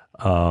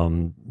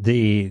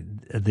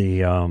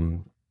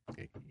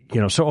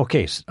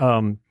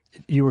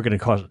 you were going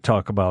to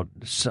talk about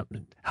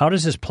how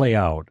does this play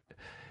out?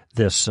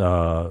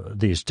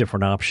 These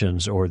different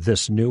options, or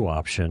this new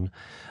option,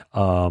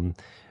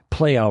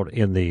 play out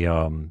in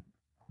the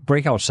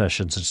breakout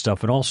sessions and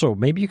stuff. And also,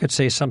 maybe you could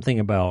say something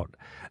about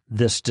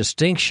this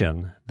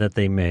distinction that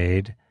they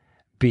made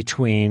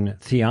between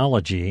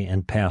theology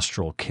and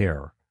pastoral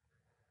care.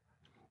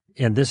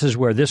 And this is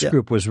where this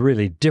group was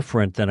really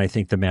different than, I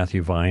think, the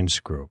Matthew Vines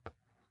group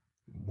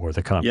or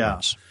the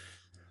conference. Yeah.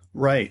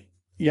 Right.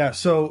 Yeah.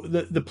 So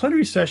the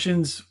plenary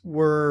sessions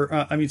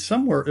were,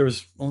 there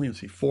was only,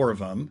 4 of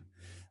them.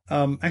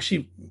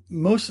 Actually,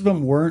 most of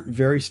them weren't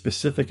very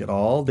specific at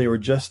all. They were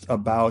just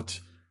about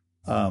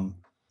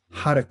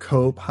how to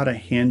cope, how to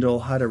handle,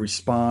 how to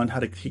respond, how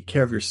to take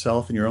care of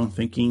yourself and your own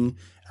thinking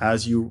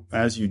as you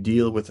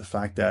deal with the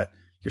fact that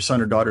your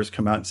son or daughter has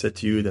come out and said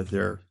to you that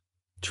they're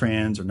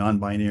trans or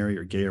non-binary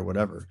or gay or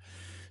whatever.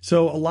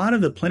 So a lot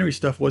of the plenary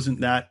stuff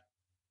wasn't that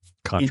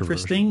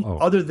interesting,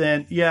 other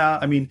than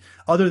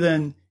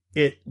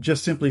it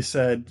just simply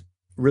said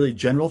really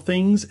general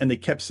things, and they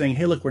kept saying,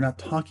 hey, look, we're not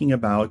talking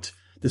about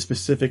the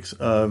specifics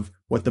of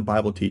what the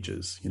Bible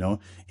teaches.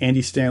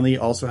 Andy Stanley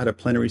also had a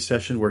plenary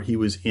session where he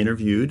was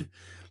interviewed,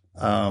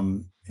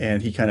 and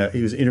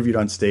he was interviewed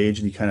on stage,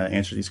 and he kind of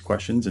answered these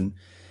questions, and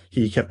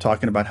he kept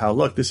talking about how,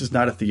 look, this is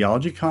not a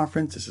theology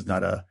conference, this is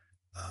not a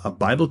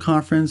Bible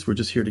conference, we're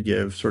just here to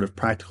give sort of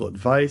practical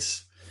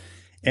advice.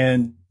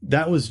 And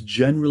that was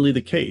generally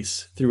the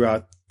case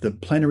throughout the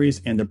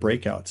plenaries and the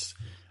breakouts.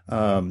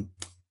 And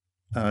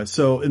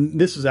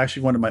this was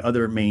actually one of my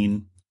other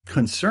main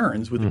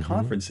concerns with the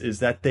conference, is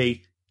that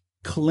they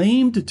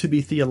claimed to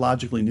be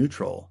theologically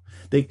neutral.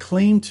 They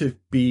claimed to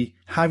be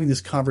having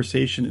this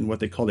conversation in what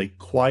they called a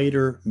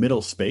quieter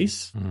middle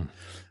space.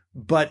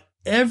 But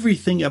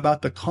everything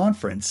about the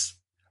conference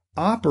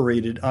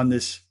operated on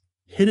this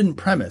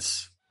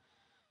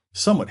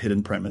somewhat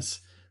hidden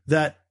premise,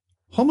 that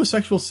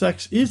homosexual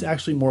sex is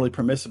actually morally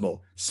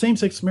permissible.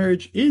 Same-sex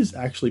marriage is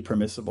actually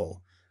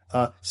permissible.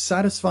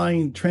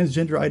 Satisfying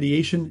transgender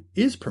ideation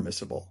is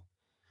permissible.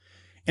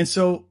 And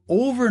so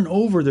over and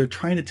over, they're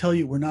trying to tell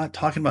you, we're not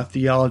talking about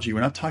theology.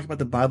 We're not talking about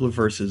the Bible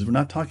verses. We're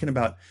not talking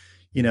about,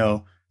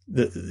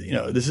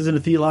 this isn't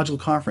a theological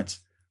conference.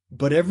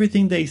 But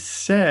everything they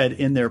said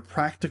in their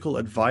practical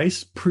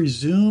advice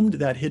presumed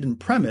that hidden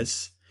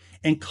premise.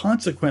 And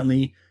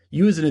consequently,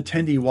 you as an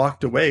attendee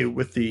walked away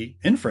with the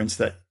inference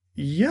that,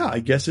 yeah, I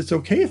guess it's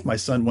okay if my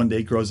son one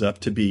day grows up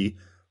to be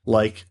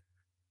like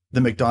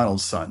the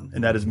McDonald's son,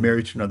 and that is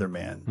married to another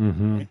man.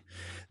 Right?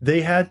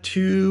 They had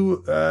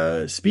two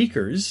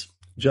speakers,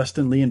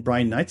 Justin Lee and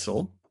Brian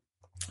Neitzel.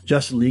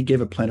 Justin Lee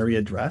gave a plenary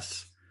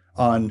address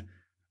on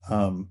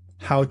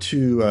how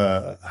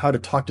to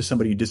talk to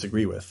somebody you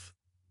disagree with.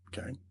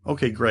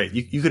 Okay, great.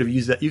 You could have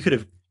used that. You could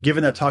have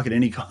given that talk at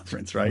any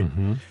conference, right?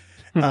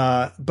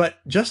 But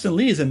Justin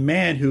Lee is a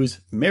man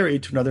who's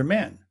married to another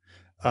man.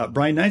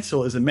 Brian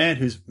Neitzel is a man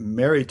who's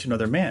married to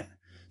another man.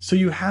 So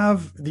you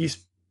have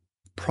these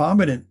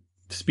prominent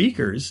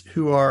speakers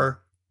who are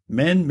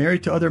men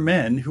married to other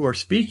men who are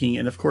speaking.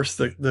 And of course,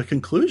 the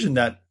conclusion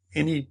that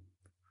any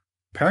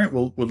parent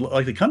would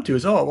like to come to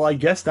is, oh, well, I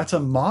guess that's a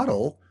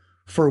model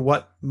for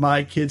what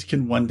my kids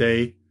can one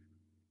day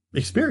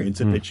experience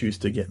if they choose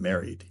to get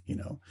married,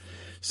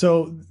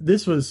 So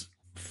this was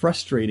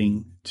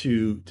frustrating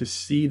to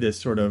see this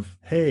sort of,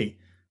 hey,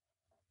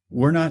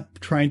 we're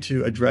not trying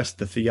to address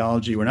the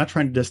theology. We're not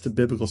trying to address the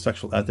biblical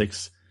sexual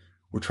ethics.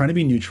 We're trying to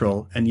be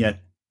neutral. And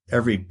yet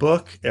every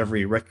book,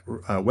 every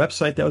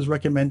website that was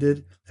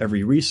recommended,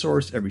 every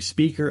resource, every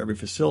speaker, every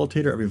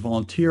facilitator, every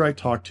volunteer I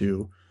talked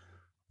to,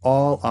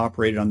 all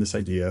operated on this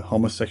idea: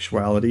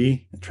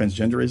 homosexuality,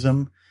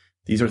 transgenderism.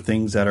 These are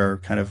things that are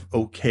kind of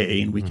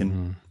okay, and we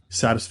can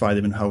satisfy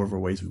them in however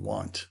ways we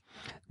want.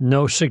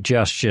 No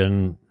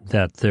suggestion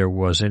that there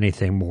was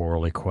anything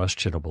morally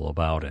questionable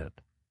about it.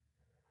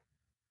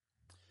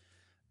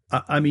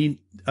 I mean,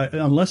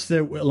 unless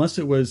it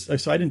was,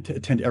 so I didn't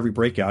attend every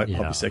breakout. Yeah.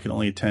 Obviously, I could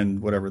only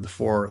attend whatever the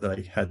 4 that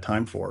I had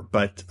time for.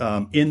 But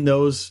in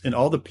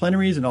all the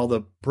plenaries and all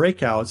the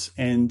breakouts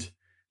and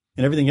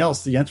everything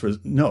else, the answer was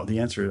no. The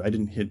answer, I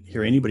didn't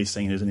hear anybody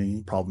saying there's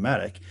anything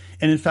problematic.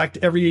 And in fact,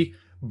 every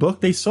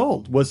book they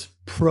sold was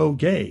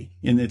pro-gay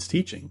in its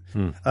teaching.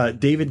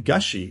 David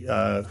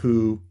Gushee,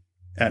 who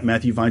at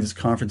Matthew Vines'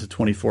 conference of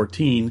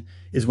 2014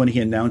 is when he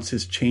announced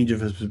his change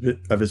of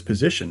his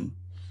position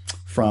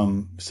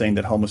from saying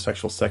that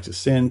homosexual sex is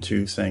sin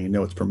to saying,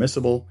 no, it's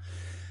permissible.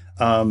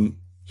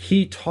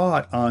 He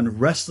taught on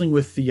wrestling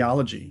with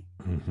theology.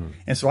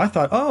 And so I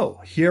thought,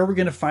 oh, here we're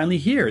going to finally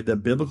hear the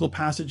biblical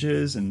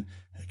passages and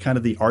kind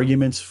of the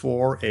arguments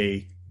for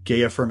a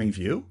gay affirming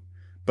view.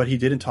 But he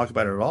didn't talk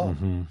about it at all.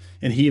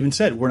 And he even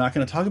said, we're not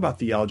going to talk about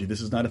theology.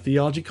 This is not a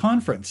theology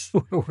conference.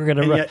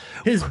 Yet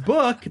his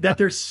book that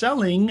they're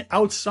selling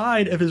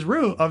outside of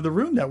the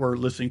room that we're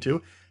listening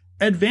to,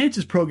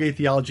 advances pro-gay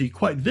theology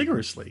quite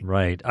vigorously.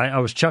 Right. I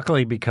was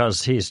chuckling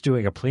because he's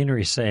doing a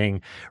plenary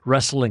saying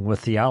wrestling with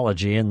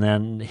theology, and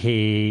then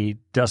he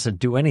doesn't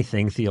do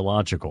anything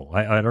theological.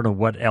 I don't know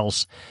what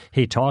else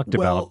he talked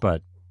about,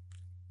 but...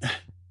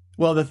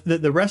 Well,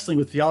 the wrestling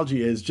with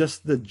theology is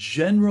just the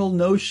general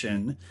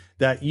notion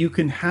that you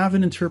can have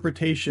an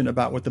interpretation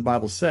about what the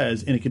Bible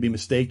says and it can be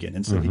mistaken.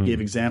 And so he gave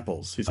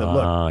examples. He said,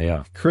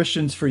 look,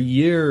 Christians for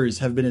years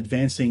have been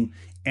advancing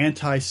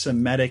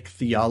anti-Semitic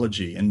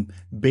theology and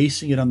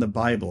basing it on the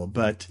Bible,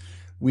 but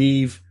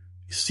we've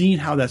seen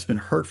how that's been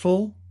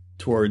hurtful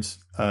towards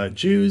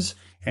Jews.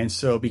 And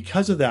so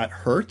because of that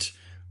hurt,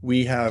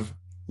 we have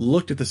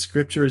looked at the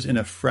scriptures in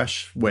a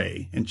fresh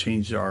way and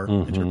changed our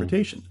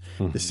interpretation.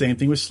 The same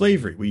thing with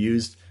slavery. We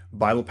used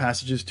Bible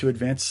passages to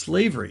advance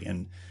slavery,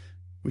 and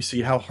we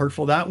see how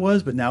hurtful that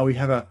was, but now we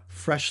have a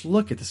fresh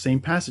look at the same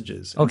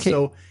passages. Okay. And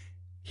so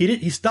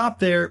He stopped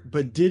there,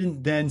 but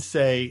didn't then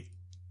say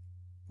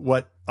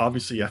what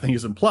obviously I think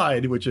is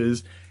implied, which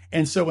is,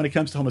 and so when it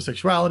comes to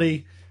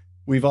homosexuality,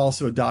 we've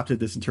also adopted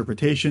this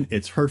interpretation.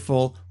 It's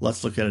hurtful.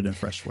 Let's look at it in a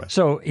fresh way.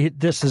 So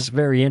this is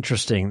very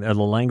interesting, the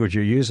language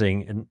you're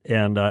using,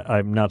 and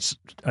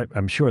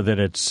I'm sure that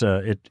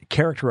it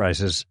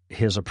characterizes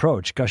his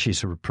approach,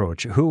 Gushy's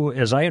approach, who,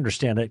 as I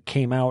understand it,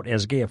 came out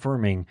as gay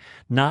affirming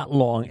not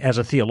long as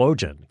a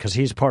theologian, because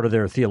he's part of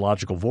their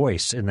theological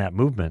voice in that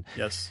movement.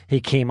 Yes, he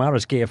came out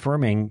as gay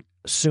affirming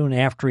soon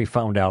after he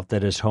found out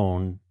that his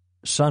own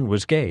son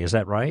was gay. Is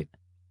that right?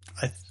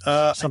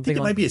 I think it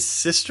might be his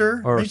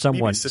sister or maybe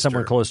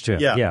someone close to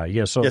him.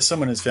 Yeah. So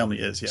someone in his family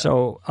is. Yeah.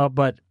 So,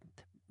 but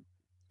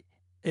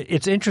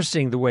it's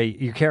interesting the way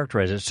you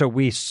characterize it. So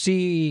we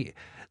see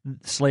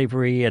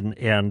slavery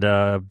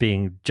and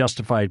being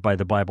justified by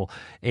the Bible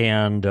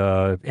and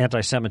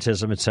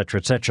anti-Semitism, et cetera,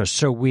 et cetera.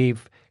 So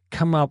we've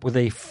come up with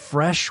a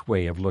fresh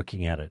way of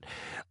looking at it.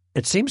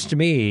 It seems to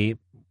me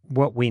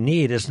what we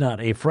need is not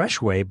a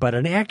fresh way, but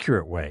an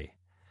accurate way.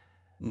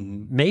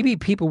 Maybe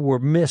people were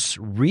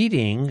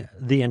misreading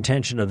the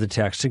intention of the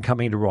text and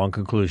coming to wrong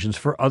conclusions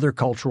for other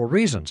cultural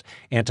reasons,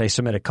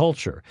 anti-Semitic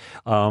culture,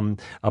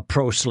 a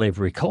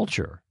pro-slavery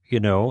culture,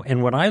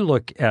 And when I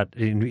look at,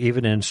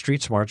 even in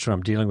Street Smarts, when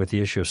I'm dealing with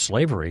the issue of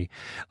slavery,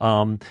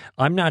 I'm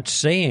not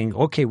saying,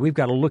 okay, we've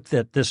got to look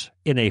at this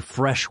in a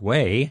fresh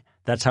way.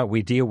 That's how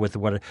we deal with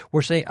what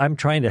we're saying. I'm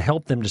trying to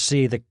help them to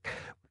see the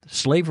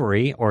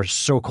slavery or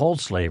so-called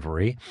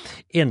slavery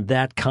in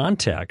that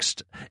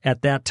context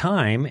at that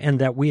time, and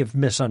that we have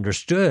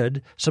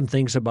misunderstood some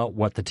things about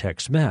what the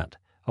text meant.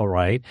 All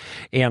right.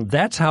 And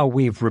that's how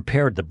we've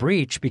repaired the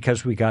breach,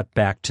 because we got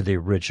back to the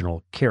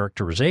original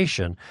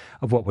characterization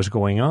of what was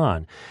going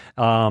on.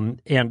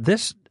 And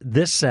this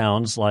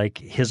sounds like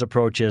his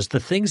approach is the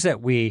things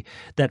that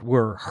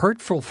were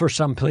hurtful for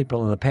some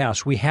people in the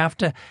past, we have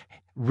to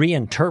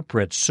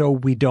reinterpret so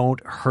we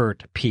don't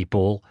hurt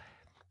people.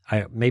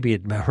 Maybe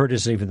hurt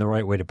isn't even the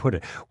right way to put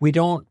it. We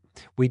don't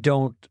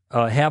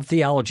have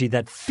theology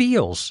that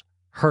feels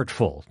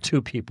hurtful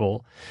to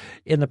people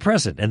in the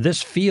present, and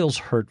this feels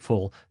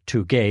hurtful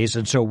to gays,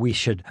 and so we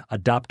should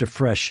adopt a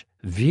fresh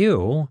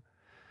view,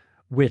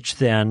 which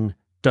then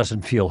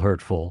doesn't feel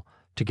hurtful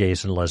to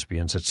gays and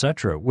lesbians,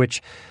 etc.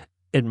 Which,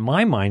 in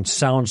my mind,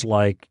 sounds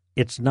like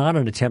it's not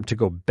an attempt to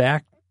go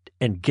back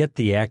and get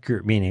the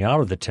accurate meaning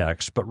out of the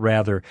text, but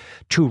rather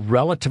to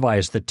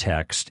relativize the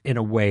text in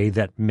a way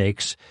that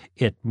makes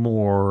it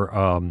more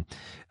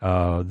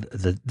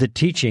the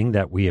teaching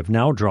that we have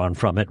now drawn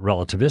from it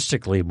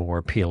relativistically more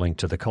appealing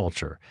to the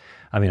culture.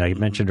 I mean, I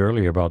mentioned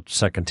earlier about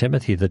 2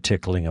 Timothy, the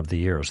tickling of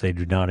the ears. They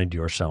do not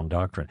endure sound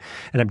doctrine.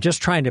 And I'm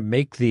just trying to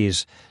make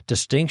these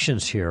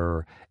distinctions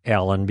here,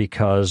 Alan,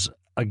 because,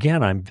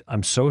 again,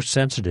 I'm so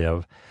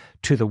sensitive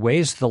to the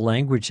ways the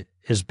language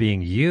is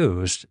being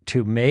used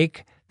to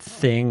make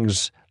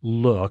things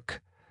look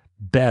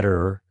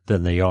better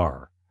than they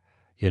are.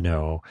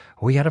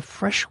 We had a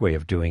fresh way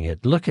of doing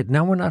it. Look at,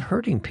 now we're not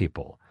hurting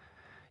people,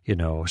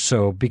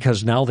 so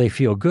because now they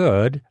feel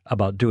good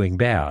about doing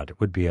bad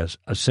would be a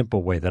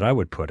simple way that I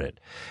would put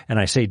it. And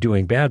I say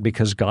doing bad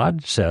because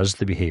God says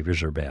the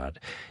behaviors are bad.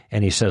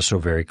 And he says so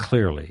very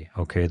clearly.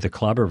 Okay, the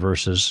clobber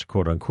verses,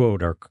 quote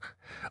unquote,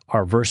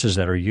 are verses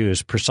that are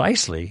used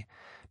precisely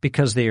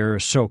because they are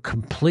so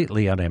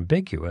completely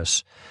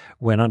unambiguous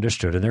when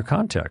understood in their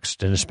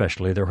context, and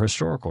especially their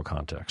historical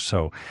context.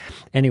 So,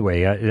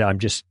 anyway, I'm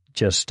just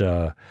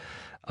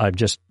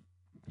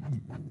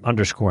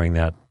underscoring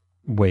that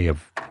way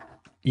of,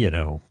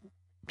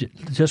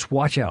 just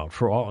watch out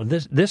for all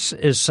this. This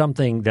is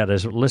something that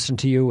has listened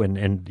to you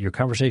and your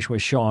conversation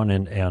with Sean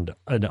and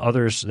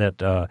others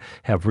that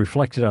have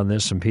reflected on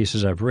this, some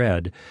pieces I've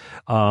read.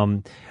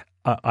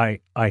 I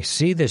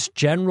see this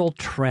general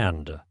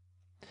trend.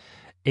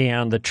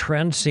 And the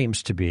trend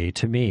seems to be,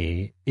 to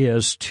me,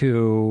 is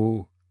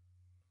to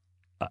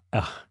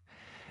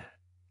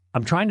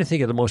I'm trying to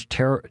think of the most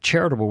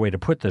charitable way to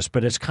put this,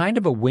 but it's kind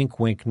of a wink,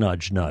 wink,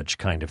 nudge, nudge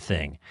kind of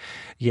thing.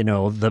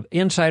 The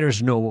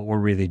insiders know what we're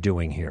really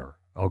doing here,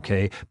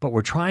 okay? But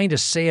we're trying to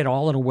say it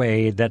all in a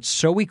way that's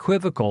so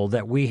equivocal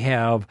that we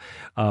have,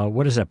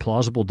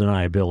 plausible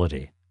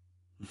deniability.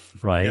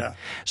 Right. Yeah.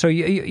 So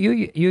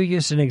you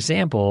used an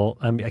example.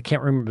 I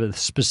can't remember the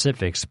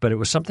specifics, but it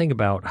was something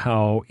about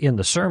how in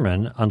the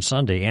sermon on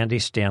Sunday, Andy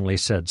Stanley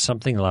said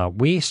something like,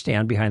 "We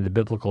stand behind the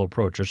biblical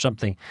approach," or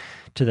something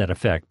to that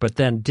effect, but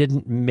then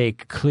didn't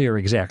make clear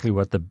exactly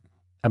what do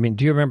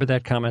you remember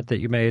that comment that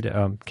you made?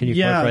 Can you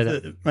clarify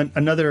that?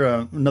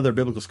 Another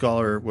biblical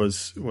scholar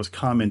was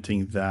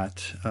commenting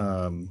that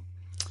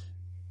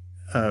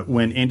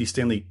when Andy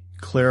Stanley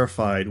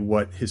clarified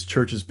what his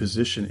church's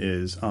position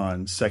is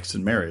on sex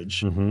and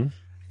marriage,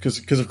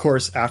 because of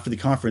course after the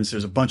conference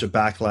there's a bunch of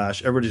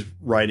backlash, everybody's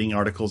writing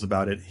articles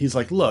about it. He's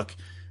like, look,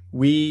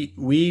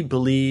 we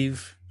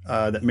believe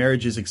that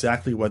marriage is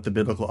exactly what the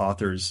biblical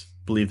authors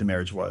believed the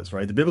marriage was,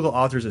 right? The biblical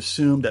authors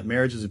assumed that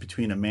marriage is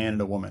between a man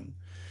and a woman,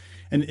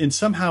 and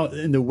somehow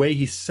in the way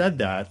he said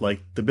that,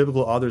 like the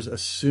biblical authors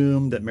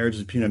assumed that marriage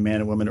is between a man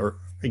and a woman, or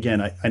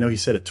again, I know he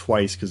said it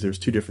twice because there's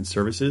two different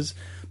services,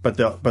 but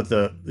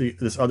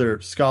this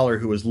other scholar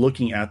who was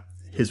looking at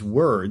his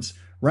words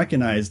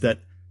recognized that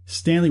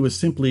Stanley was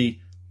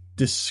simply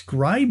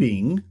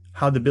describing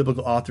how the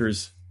biblical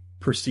authors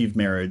perceive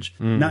marriage,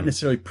 not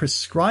necessarily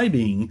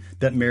prescribing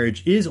that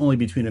marriage is only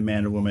between a man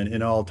and a woman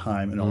in all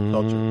time and all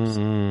cultures.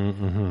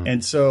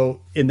 And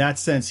so in that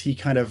sense, he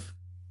kind of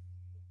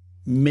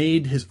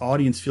made his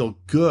audience feel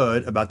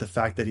good about the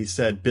fact that he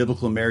said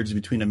biblical marriage is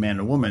between a man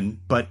and a woman,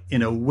 but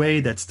in a way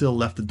that still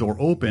left the door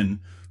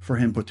open for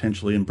him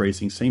potentially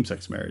embracing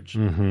same-sex marriage.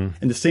 And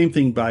the same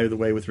thing, by the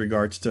way, with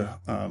regards to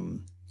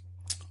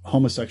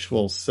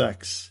homosexual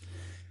sex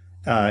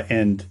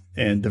and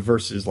the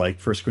verses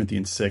like 1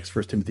 Corinthians 6,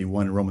 1 Timothy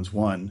 1, and Romans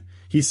 1.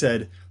 He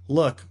said,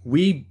 look,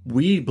 we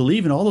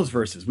believe in all those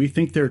verses. We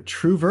think they're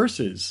true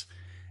verses.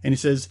 And he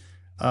says,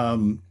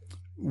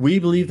 we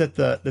believe that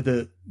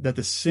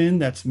the sin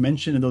that's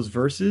mentioned in those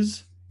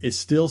verses is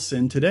still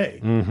sin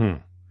today.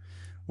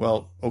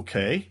 Well,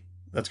 okay,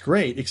 that's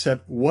great.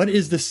 Except what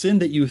is the sin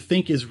that you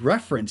think is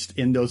referenced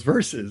in those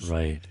verses?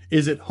 Right.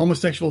 Is it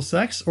homosexual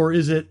sex, or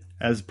is it,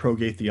 as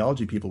pro-gay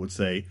theology people would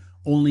say,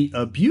 only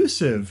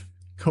abusive,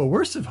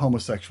 coercive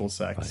homosexual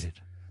sex,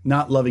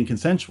 not loving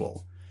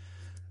consensual?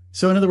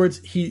 So in other words,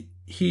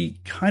 he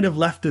kind of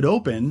left it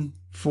open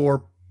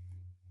for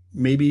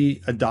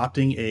maybe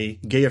adopting a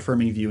gay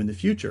affirming view in the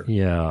future.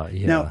 Yeah.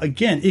 Now,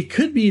 again, it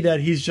could be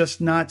that he's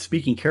just not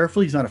speaking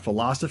carefully. He's not a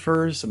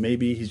philosopher. So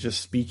maybe he's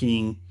just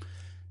speaking,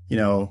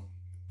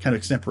 kind of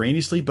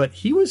extemporaneously, but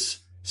he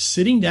was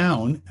sitting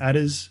down on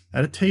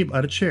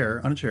a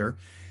chair,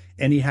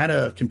 and he had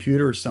a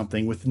computer or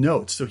something with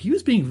notes. So he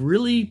was being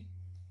really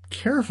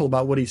careful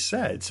about what he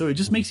said. So it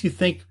just makes you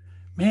think,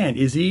 man,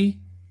 is he,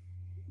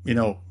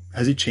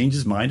 has he changed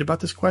his mind about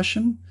this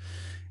question?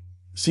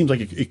 Seems like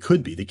it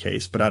could be the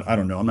case, but I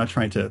don't know. I'm not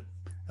trying to,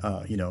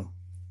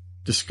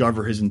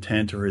 discover his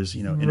intent or his,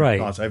 inner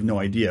thoughts. I have no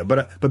idea.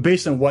 But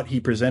based on what he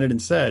presented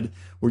and said,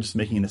 we're just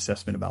making an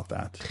assessment about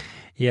that.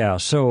 Yeah.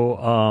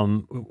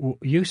 So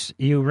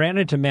you ran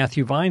into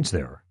Matthew Vines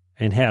there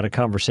and had a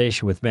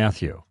conversation with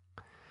Matthew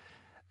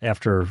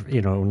after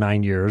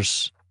 9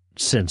 years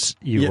since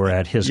you were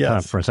at his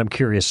conference. I'm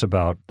curious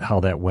about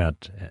how that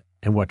went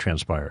and what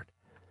transpired.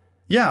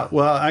 Yeah.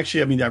 Well,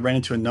 actually, I ran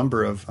into a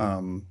number of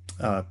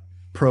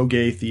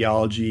pro-gay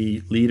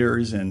theology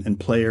leaders and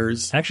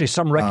players. Actually,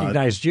 some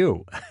recognized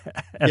you,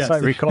 as I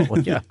recall.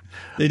 Yeah,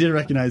 they did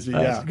recognize me.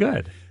 That's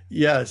good.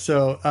 Yeah.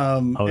 So I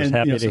was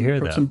happy to hear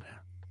that.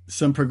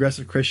 Some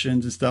progressive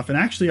Christians and stuff, and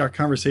actually, our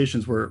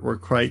conversations were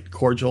quite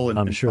cordial and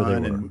I'm sure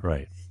fun. they were.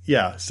 Right.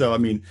 Yeah. So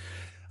and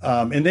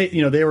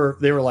they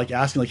were like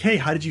asking like, hey,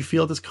 how did you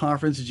feel at this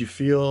conference? Did you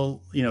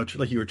feel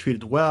like you were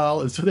treated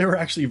well? And so they were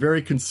actually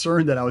very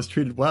concerned that I was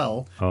treated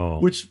well. Oh.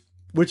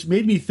 Which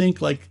made me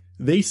think like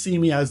they see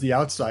me as the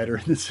outsider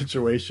in this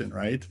situation,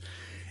 right?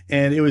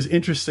 And it was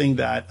interesting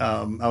that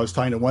I was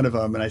talking to one of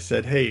them, and I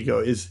said, "Hey,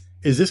 is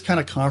this kind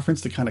of conference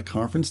the kind of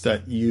conference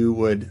that you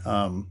would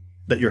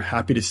that you're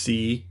happy to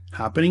see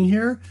happening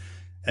here?"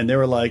 And they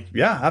were like,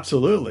 "Yeah,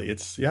 absolutely.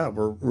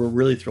 We're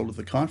really thrilled with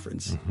the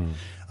conference."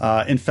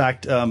 In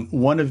fact,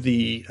 one of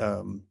the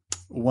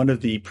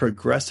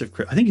progressive,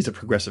 I think he's a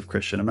progressive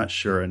Christian. I'm not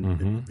sure,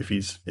 and if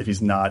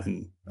he's not,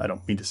 and I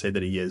don't mean to say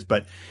that he is,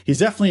 but he's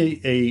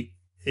definitely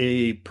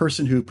a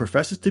person who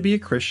professes to be a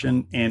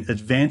Christian and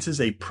advances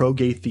a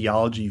pro-gay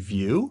theology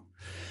view.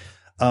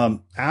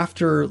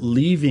 After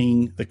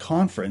leaving the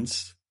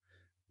conference,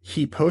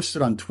 he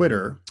posted on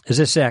Twitter. Is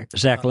this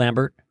Zach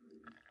Lambert?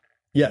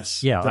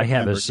 Yes. Yeah, I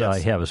have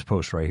his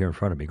post right here in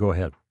front of me. Go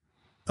ahead.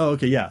 Oh,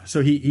 okay. Yeah.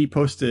 So he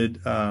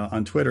posted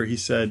on Twitter, he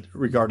said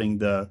regarding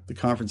the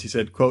conference, he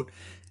said, quote,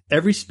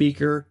 "Every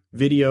speaker,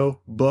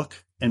 video,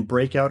 book, and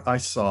breakout I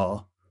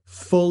saw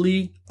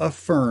fully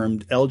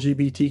affirmed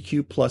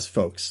LGBTQ plus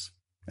folks, !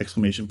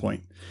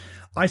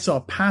 I saw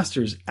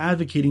pastors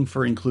advocating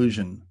for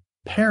inclusion,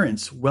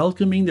 parents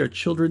welcoming their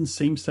children's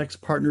same-sex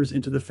partners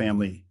into the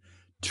family,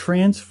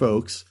 trans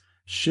folks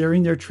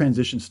sharing their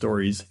transition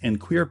stories, and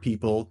queer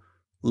people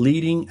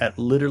leading at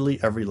literally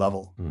every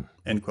level,"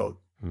 end quote.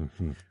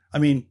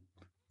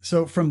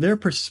 So from their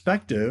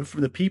perspective,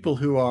 from the people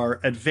who are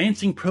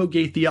advancing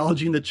pro-gay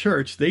theology in the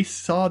church, they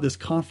saw this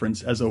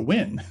conference as a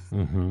win,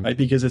 right?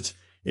 Because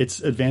it's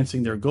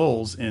advancing their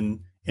goals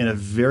in a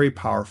very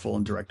powerful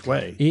and direct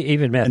way.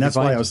 Even Matthew, and that's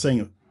why I was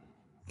saying,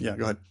 yeah,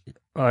 go ahead.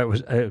 It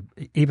was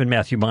even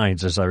Matthew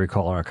Vines, as I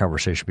recall in our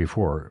conversation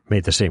before,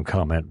 made the same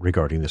comment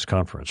regarding this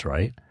conference,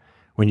 right?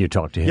 When you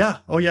talked to him. Yeah.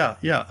 Oh, yeah.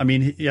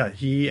 Yeah.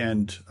 He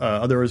and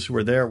others who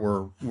were there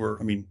were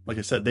like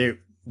I said,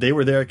 they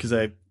were there because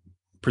I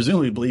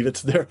presumably believe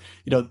it's their,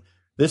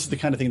 this is the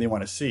kind of thing they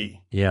want to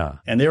see. Yeah.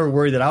 And they were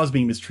worried that I was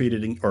being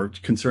mistreated or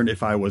concerned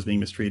if I was being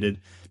mistreated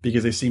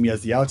because they see me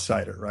as the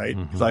outsider, right?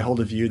 Because I hold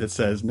a view that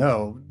says,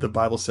 no, the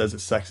Bible says that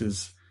sex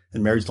is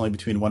and marriage is only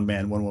between one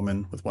man, one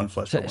woman with one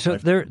flesh. So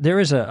there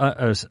is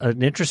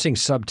an interesting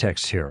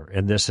subtext here,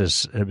 and this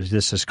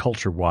is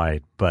culture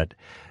wide. But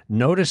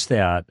notice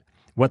that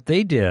what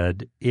they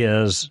did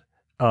is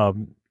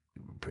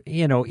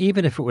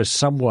even if it was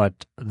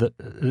somewhat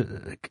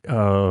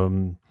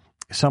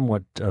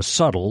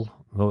subtle,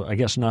 well, I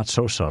guess not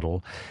so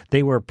subtle,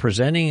 they were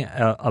presenting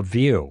a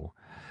view,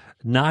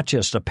 not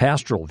just a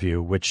pastoral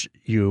view, which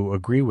you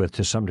agree with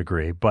to some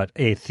degree, but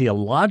a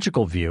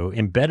theological view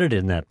embedded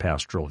in that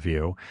pastoral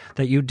view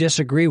that you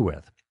disagree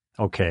with.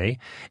 Okay,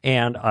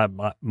 and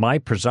my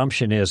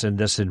presumption is in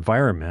this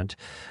environment,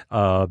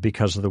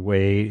 because of the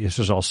way this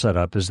is all set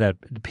up, is that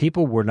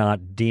people were not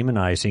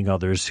demonizing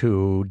others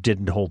who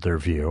didn't hold their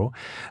view.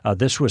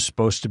 This was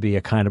supposed to be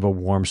a kind of a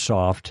warm,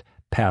 soft,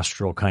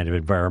 pastoral kind of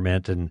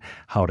environment and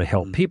how to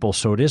help people.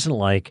 So it isn't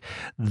like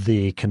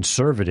the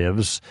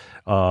conservatives,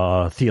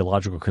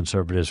 theological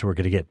conservatives, who are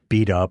going to get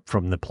beat up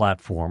from the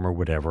platform or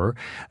whatever.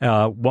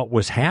 What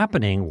was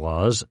happening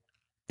was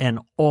an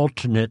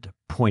alternate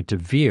point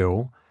of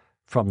view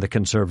from the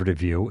conservative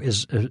view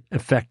is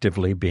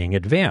effectively being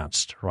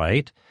advanced,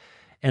 right?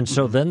 And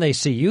so then they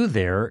see you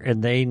there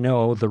and they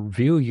know the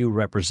view you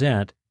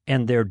represent,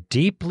 and they're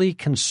deeply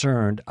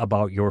concerned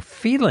about your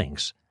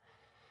feelings.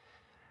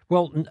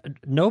 Well,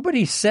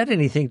 nobody said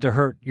anything to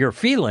hurt your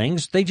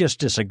feelings. They just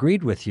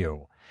disagreed with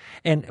you.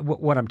 And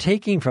what I'm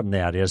taking from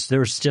that is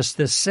there's just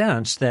this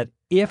sense that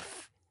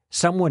if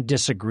someone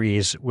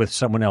disagrees with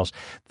someone else,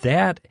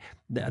 that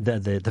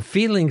the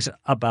feelings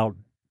about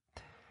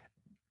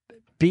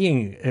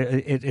being,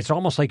 it's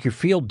almost like you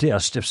feel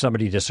dissed if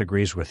somebody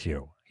disagrees with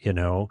you,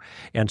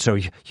 and so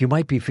you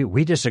might be,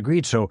 we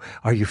disagreed, so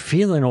are you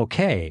feeling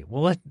okay?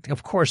 Well,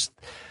 of course,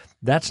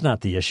 that's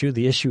not the issue.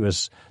 The issue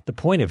is the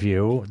point of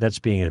view that's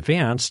being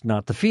advanced,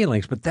 not the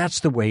feelings, but that's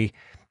the way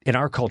in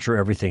our culture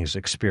everything's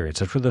experienced.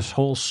 That's where this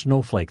whole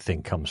snowflake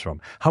thing comes from.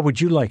 How would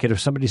you like it if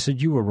somebody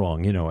said you were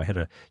wrong? I had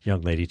a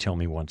young lady tell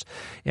me once,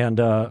 and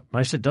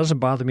I said, it doesn't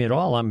bother me at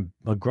all. I'm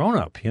a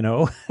grown-up,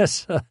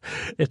 It's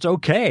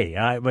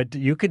okay. But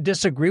you could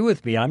disagree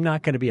with me. I'm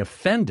not going to be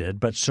offended,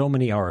 but so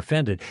many are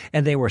offended.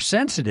 And they were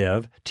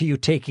sensitive to you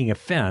taking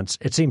offense,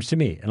 it seems to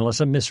me, unless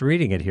I'm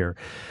misreading it here.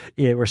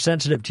 They were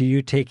sensitive to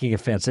you taking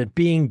offense at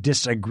being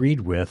disagreed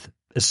with,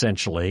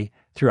 essentially,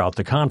 throughout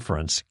the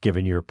conference,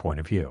 given your point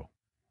of view.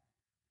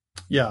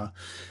 Yeah.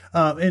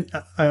 And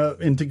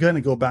to kind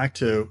of go back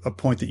to a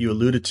point that you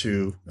alluded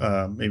to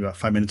maybe about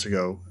 5 minutes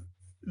ago,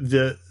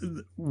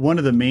 one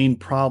of the main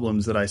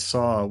problems that I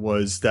saw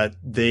was that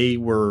they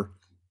were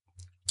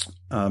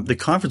the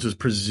conference was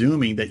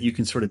presuming that you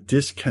can sort of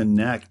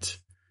disconnect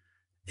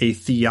a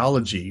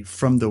theology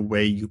from the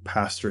way you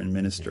pastor and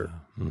minister.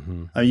 Yeah.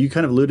 Mm-hmm. You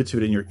kind of alluded to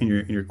it in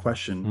your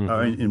question,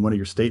 mm-hmm. In one of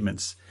your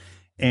statements,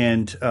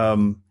 and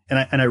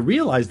I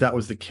realized that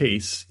was the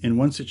case in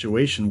one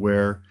situation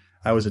where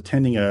I was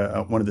attending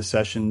one of the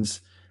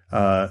sessions.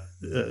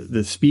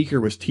 The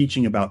speaker was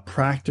teaching about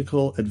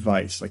practical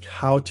advice, like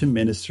how to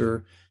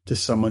minister to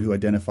someone who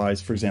identifies,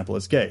 for example,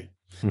 as gay.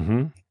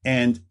 Mm-hmm.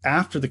 And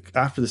after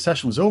the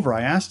session was over,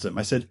 I asked him,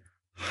 I said,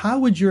 how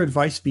would your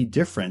advice be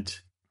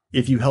different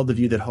if you held the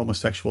view that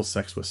homosexual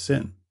sex was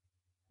sin?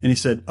 And he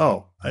said,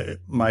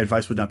 my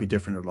advice would not be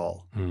different at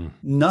all. Mm.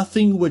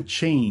 Nothing would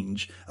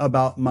change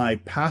about my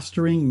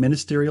pastoring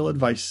ministerial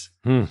advice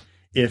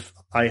if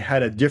I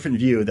had a different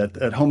view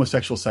that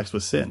homosexual sex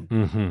was sin.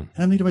 Mm-hmm. And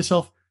I'm thinking to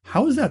myself,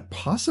 how is that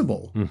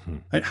possible? Mm-hmm.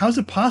 Right? How is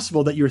it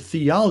possible that your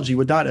theology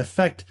would not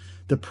affect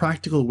the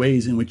practical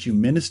ways in which you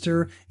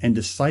minister and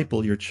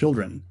disciple your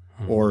children,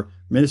 or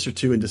minister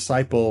to and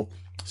disciple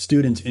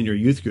students in your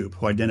youth group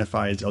who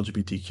identify as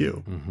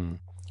LGBTQ? Mm-hmm.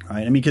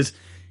 Right? I mean, because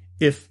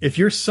if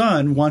your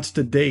son wants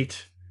to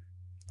date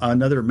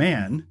another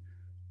man,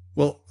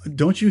 well,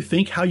 don't you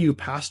think how you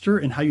pastor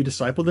and how you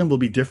disciple them will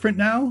be different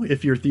now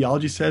if your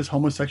theology says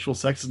homosexual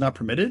sex is not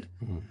permitted?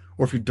 Mm-hmm.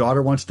 Or if your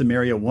daughter wants to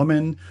marry a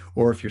woman,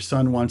 or if your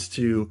son wants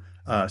to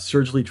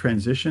surgically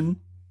transition?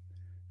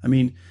 I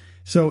mean,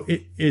 so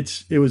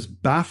it was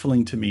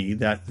baffling to me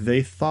that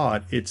they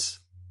thought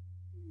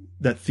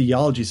that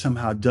theology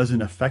somehow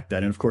doesn't affect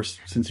that. And of course,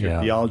 since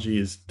your theology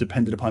is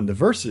dependent upon the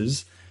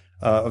verses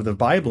of the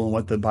Bible and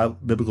what the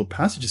biblical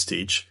passages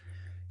teach,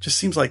 it just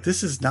seems like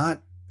this isn't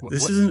going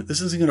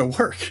to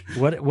work.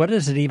 What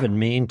does it even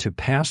mean to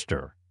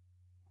pastor?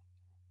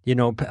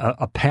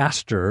 A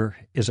pastor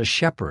is a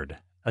shepherd.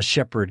 A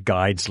shepherd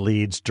guides,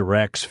 leads,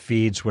 directs,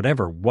 feeds,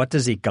 whatever. What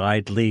does he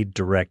guide, lead,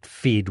 direct,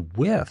 feed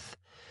with,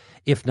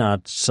 if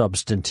not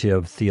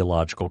substantive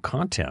theological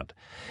content?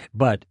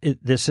 But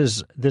this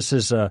is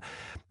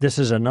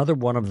another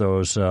one of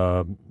those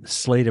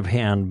sleight of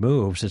hand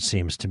moves, it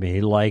seems to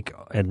me.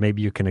 And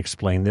maybe you can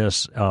explain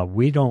this.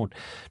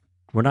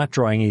 We're not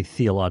drawing any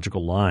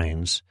theological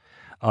lines.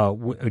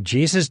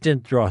 Jesus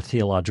didn't draw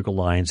theological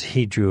lines.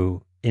 He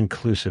drew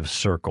inclusive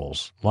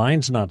circles.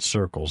 Lines, not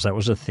circles. That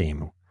was a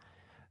theme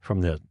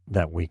from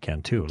that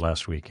weekend too,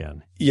 last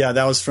weekend. Yeah,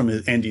 that was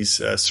from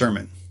Andy's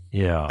sermon.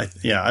 Yeah.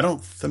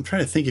 I'm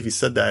trying to think if he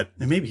said that.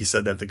 Maybe he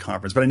said that at the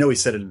conference, but I know he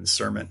said it in his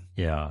sermon.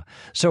 Yeah.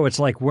 So it's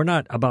like we're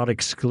not about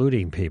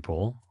excluding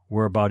people.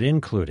 We're about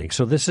including.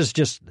 So this is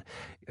just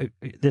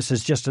this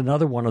is just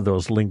another one of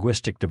those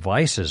linguistic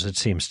devices, it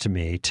seems to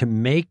me, to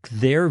make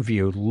their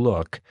view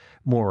look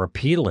more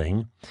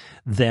appealing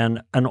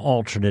than an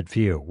alternate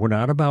view. We're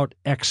not about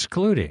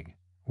excluding.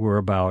 We're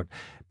about,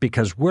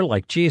 because we're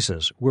like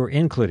Jesus, we're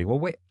including. Well,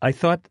 wait, I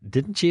thought,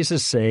 didn't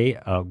Jesus say,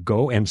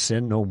 go and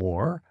sin no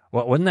more?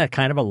 Well, wasn't that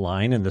kind of a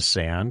line in the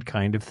sand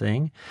kind of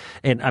thing?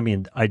 And I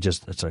mean,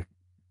 it's a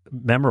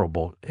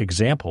memorable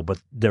example,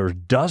 but there are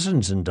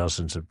dozens and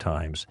dozens of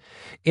times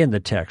in the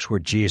text where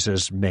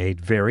Jesus made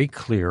very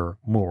clear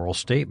moral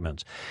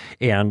statements.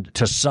 And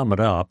to sum it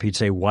up, he'd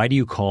say, why do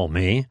you call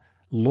me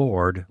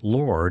Lord,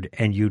 Lord,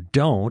 and you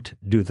don't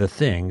do the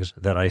things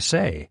that I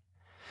say?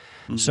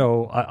 Mm-hmm.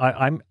 So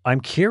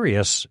I'm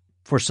curious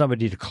for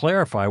somebody to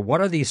clarify,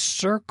 what are these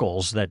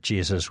circles that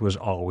Jesus was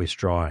always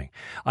drawing?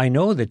 I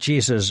know that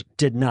Jesus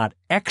did not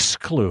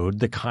exclude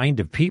the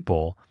kind of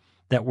people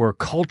that were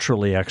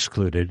culturally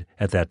excluded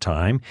at that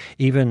time.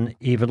 Even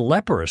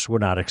lepers were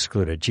not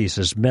excluded.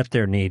 Jesus met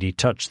their need. He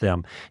touched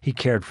them. He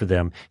cared for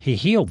them. He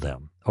healed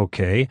them.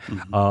 Okay,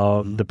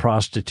 the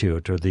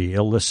prostitute or the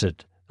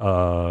illicit,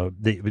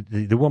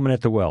 the woman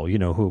at the well,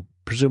 who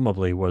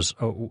presumably was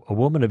a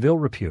woman of ill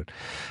repute,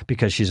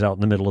 because she's out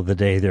in the middle of the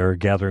day there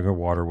gathering her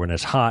water when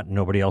it's hot and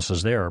nobody else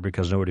is there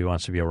because nobody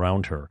wants to be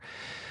around her.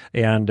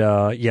 And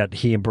yet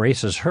he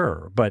embraces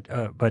her. But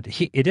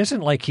it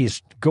isn't like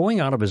he's going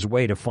out of his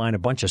way to find a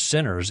bunch of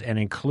sinners and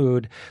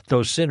include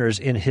those sinners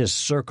in his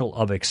circle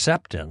of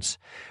acceptance.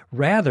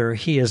 Rather,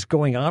 he is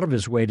going out of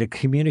his way to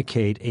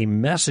communicate a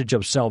message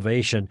of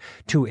salvation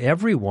to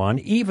everyone,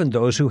 even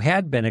those who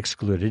had been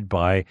excluded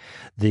by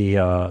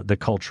the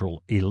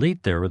cultural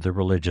elite there, or the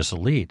religious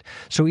elite.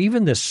 So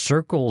even this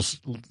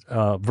circles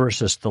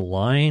versus the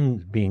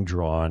line being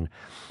drawn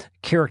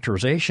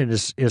characterization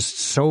is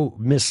so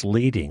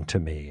misleading to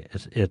me.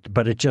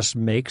 But it just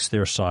makes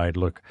their side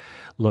look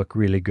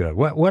really good.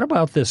 What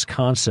about this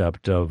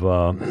concept of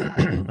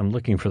I'm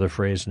looking for the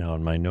phrase now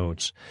in my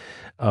notes,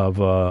 of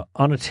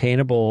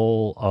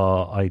unattainable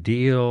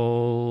ideal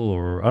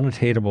or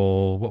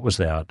unattainable? What was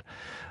that?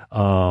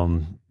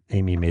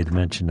 Amy made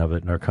mention of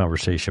it in our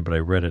conversation, but I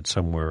read it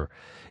somewhere.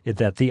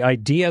 That the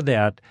idea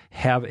that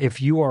if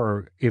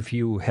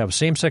you have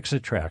same-sex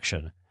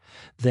attraction,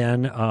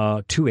 then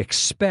to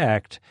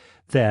expect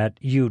that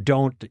you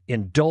don't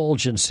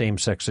indulge in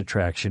same-sex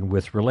attraction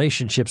with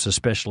relationships,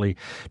 especially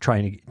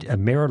a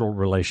marital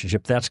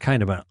relationship, that's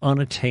kind of an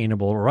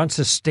unattainable or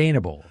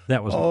unsustainable.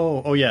 That was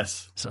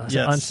yes,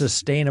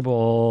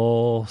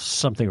 unsustainable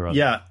something or other.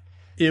 Yeah,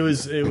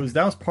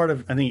 that was part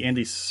of, I think,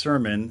 Andy's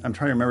sermon. I'm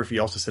trying to remember if he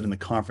also said in the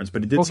conference,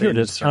 but it did say in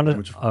the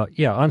sermon.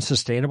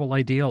 Unsustainable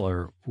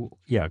ideal,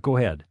 go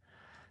ahead.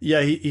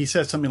 Yeah, he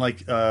says something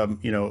like, a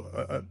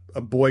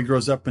boy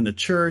grows up in the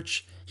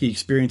church. He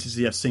experiences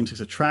the same-sex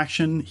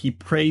attraction. He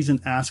prays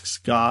and asks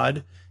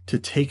God to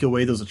take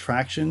away those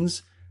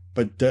attractions.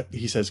 But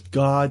he says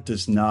God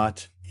does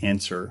not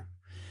answer.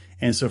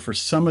 And so for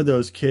some of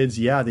those kids,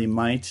 they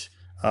might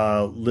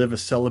live a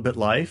celibate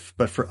life.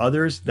 But for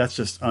others, that's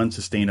just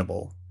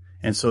unsustainable.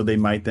 And so they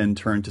might then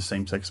turn to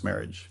same-sex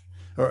marriage.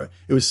 Or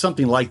it was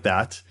something like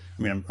that.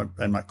 I mean,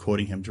 I'm not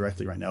quoting him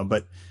directly right now,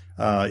 but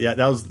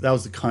that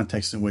was the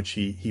context in which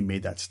he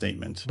made that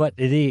statement. But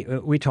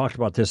we talked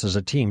about this as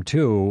a team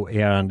too,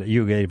 and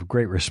you gave a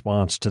great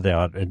response to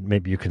that, and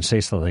maybe you can say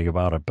something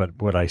about it.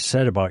 But what I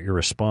said about your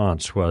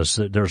response was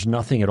that there's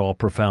nothing at all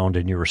profound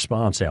in your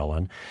response,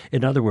 Alan.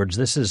 In other words,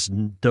 this is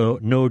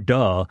no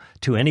duh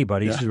to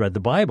anybody who's read the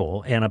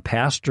Bible, and a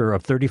pastor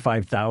of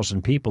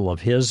 35,000 people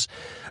of his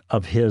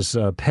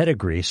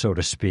pedigree, so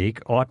to speak,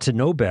 ought to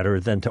know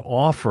better than to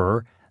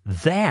offer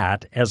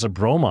that as a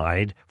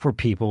bromide for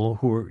people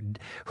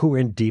who are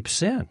in deep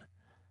sin.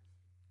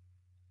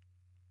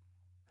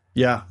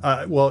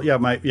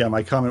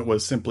 My comment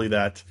was simply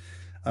that,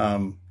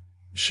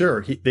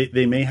 sure,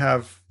 they may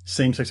have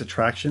same-sex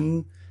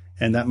attraction,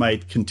 and that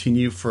might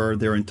continue for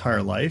their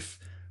entire life,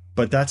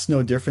 but that's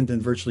no different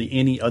than virtually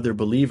any other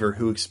believer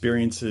who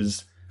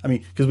experiences. I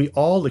mean, because we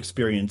all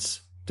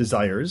experience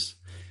desires,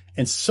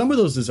 and some of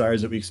those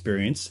desires that we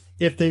experience,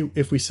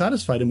 if we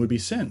satisfied them, would be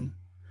sin,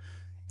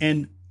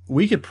 and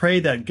we could pray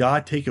that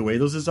God take away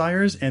those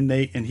desires, and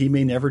he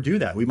may never do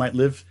that. We might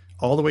live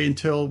all the way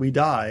until we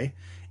die,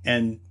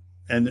 and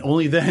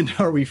only then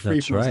are we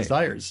free from those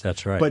desires.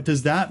 That's right. But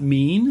does that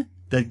mean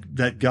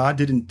that God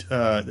didn't,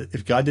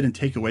 if God didn't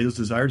take away those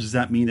desires, does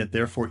that mean that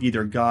therefore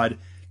either God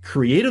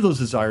created those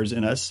desires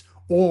in us,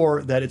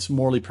 or that it's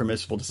morally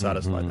permissible to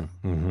satisfy them?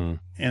 Mm-hmm.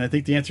 And I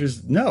think the answer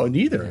is no,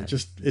 neither. Yeah.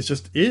 It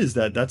just is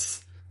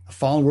that's a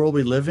fallen world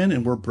we live in,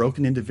 and we're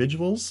broken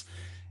individuals.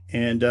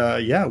 And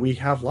we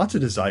have lots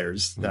of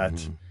desires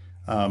that,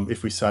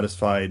 if we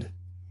satisfied,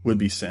 would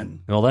be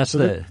sin. Well,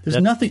 there's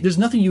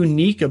nothing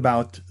unique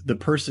about the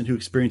person who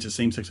experiences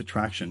same-sex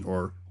attraction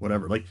or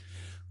whatever. Like,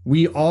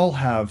 we all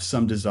have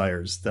some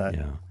desires that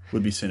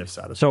would be sin if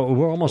satisfied. So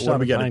we're almost what out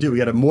do we of got to time. do? We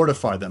got to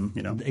mortify them,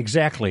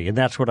 Exactly, and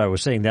that's what I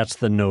was saying. That's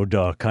the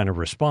no-duh kind of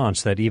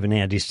response that even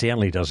Andy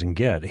Stanley doesn't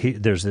get.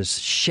 There's this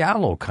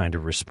shallow kind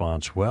of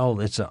response. Well,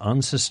 it's an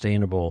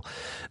unsustainable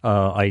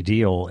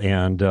ideal,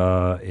 and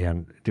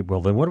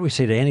well, then what do we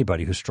say to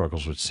anybody who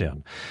struggles with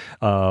sin?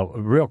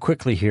 Real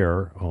quickly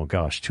here,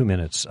 2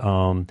 minutes.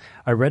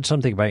 I read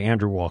something by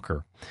Andrew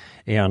Walker,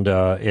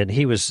 and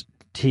he was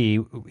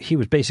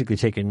basically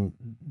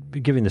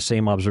giving the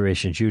same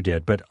observations you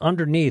did, but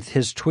underneath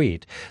his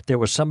tweet, there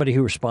was somebody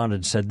who responded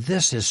and said,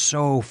 "This is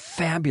so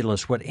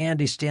fabulous what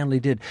Andy Stanley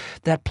did.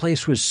 That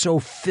place was so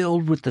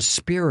filled with the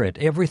Spirit.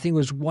 Everything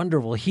was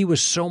wonderful. He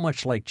was so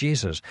much like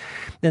Jesus."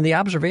 And the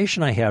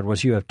observation I had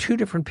was you have two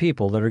different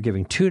people that are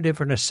giving two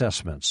different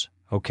assessments,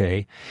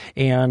 okay?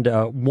 And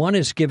one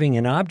is giving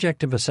an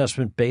objective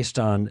assessment based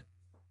on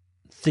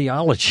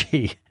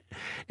theology,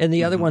 and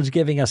the other one's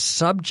giving a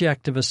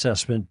subjective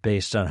assessment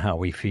based on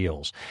how he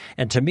feels.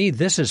 And to me,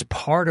 this is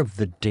part of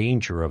the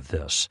danger of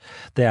this,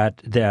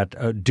 that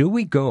do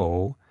we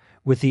go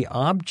with the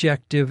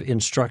objective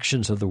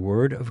instructions of the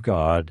Word of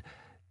God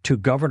to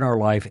govern our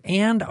life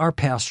and our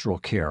pastoral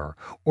care,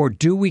 or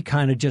do we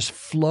kind of just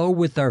flow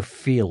with our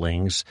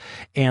feelings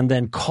and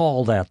then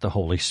call that the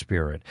Holy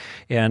Spirit?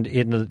 And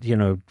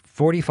in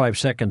 45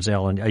 seconds,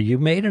 Alan, you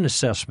made an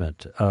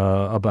assessment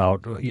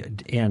about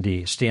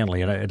Andy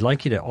Stanley, and I'd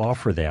like you to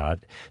offer that.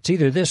 It's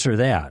either this or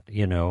that,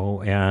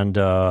 and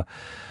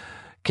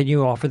can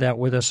you offer that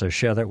with us or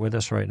share that with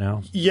us right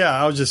now?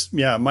 Yeah,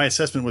 my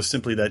assessment was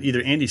simply that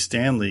either Andy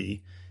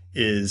Stanley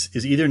is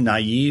either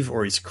naive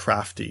or he's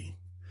crafty.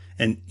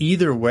 And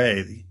either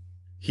way,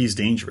 he's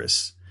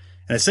dangerous.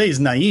 And I say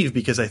he's naive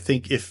because I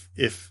think if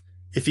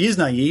he is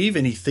naive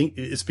and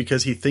it's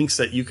because he thinks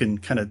that you can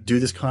kind of do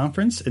this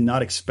conference and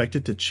not expect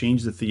it to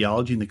change the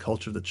theology and the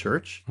culture of the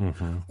church,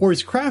 or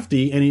he's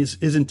crafty and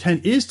his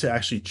intent is to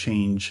actually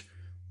change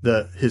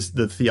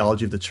the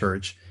theology of the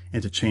church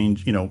and to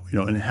change,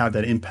 and have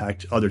that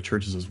impact other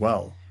churches as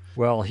well.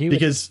 Well, Go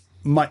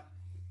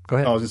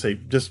ahead. I was going to say,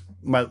 just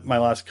my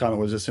last comment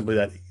was just simply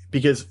that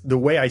because the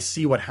way I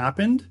see what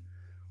happened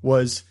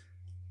was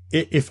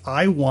if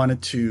I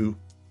wanted to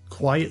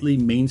quietly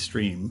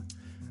mainstream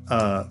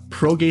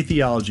pro-gay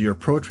theology or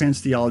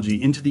pro-trans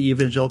theology into the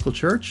evangelical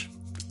church,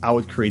 I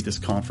would create this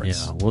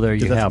conference. Yeah, well, there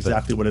you have it. That's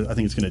exactly what I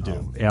think it's going to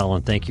do.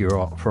 Alan, thank you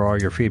for all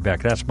your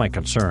feedback. That's my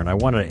concern. I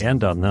want to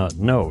end on that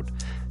note.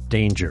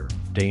 Danger,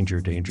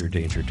 danger, danger,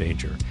 danger,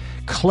 danger.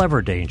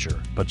 Clever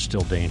danger, but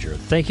still danger.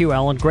 Thank you,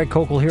 Alan. Greg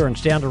Kokel here, and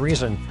Stand to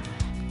Reason.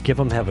 Give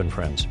them heaven,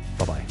 friends.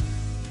 Bye-bye.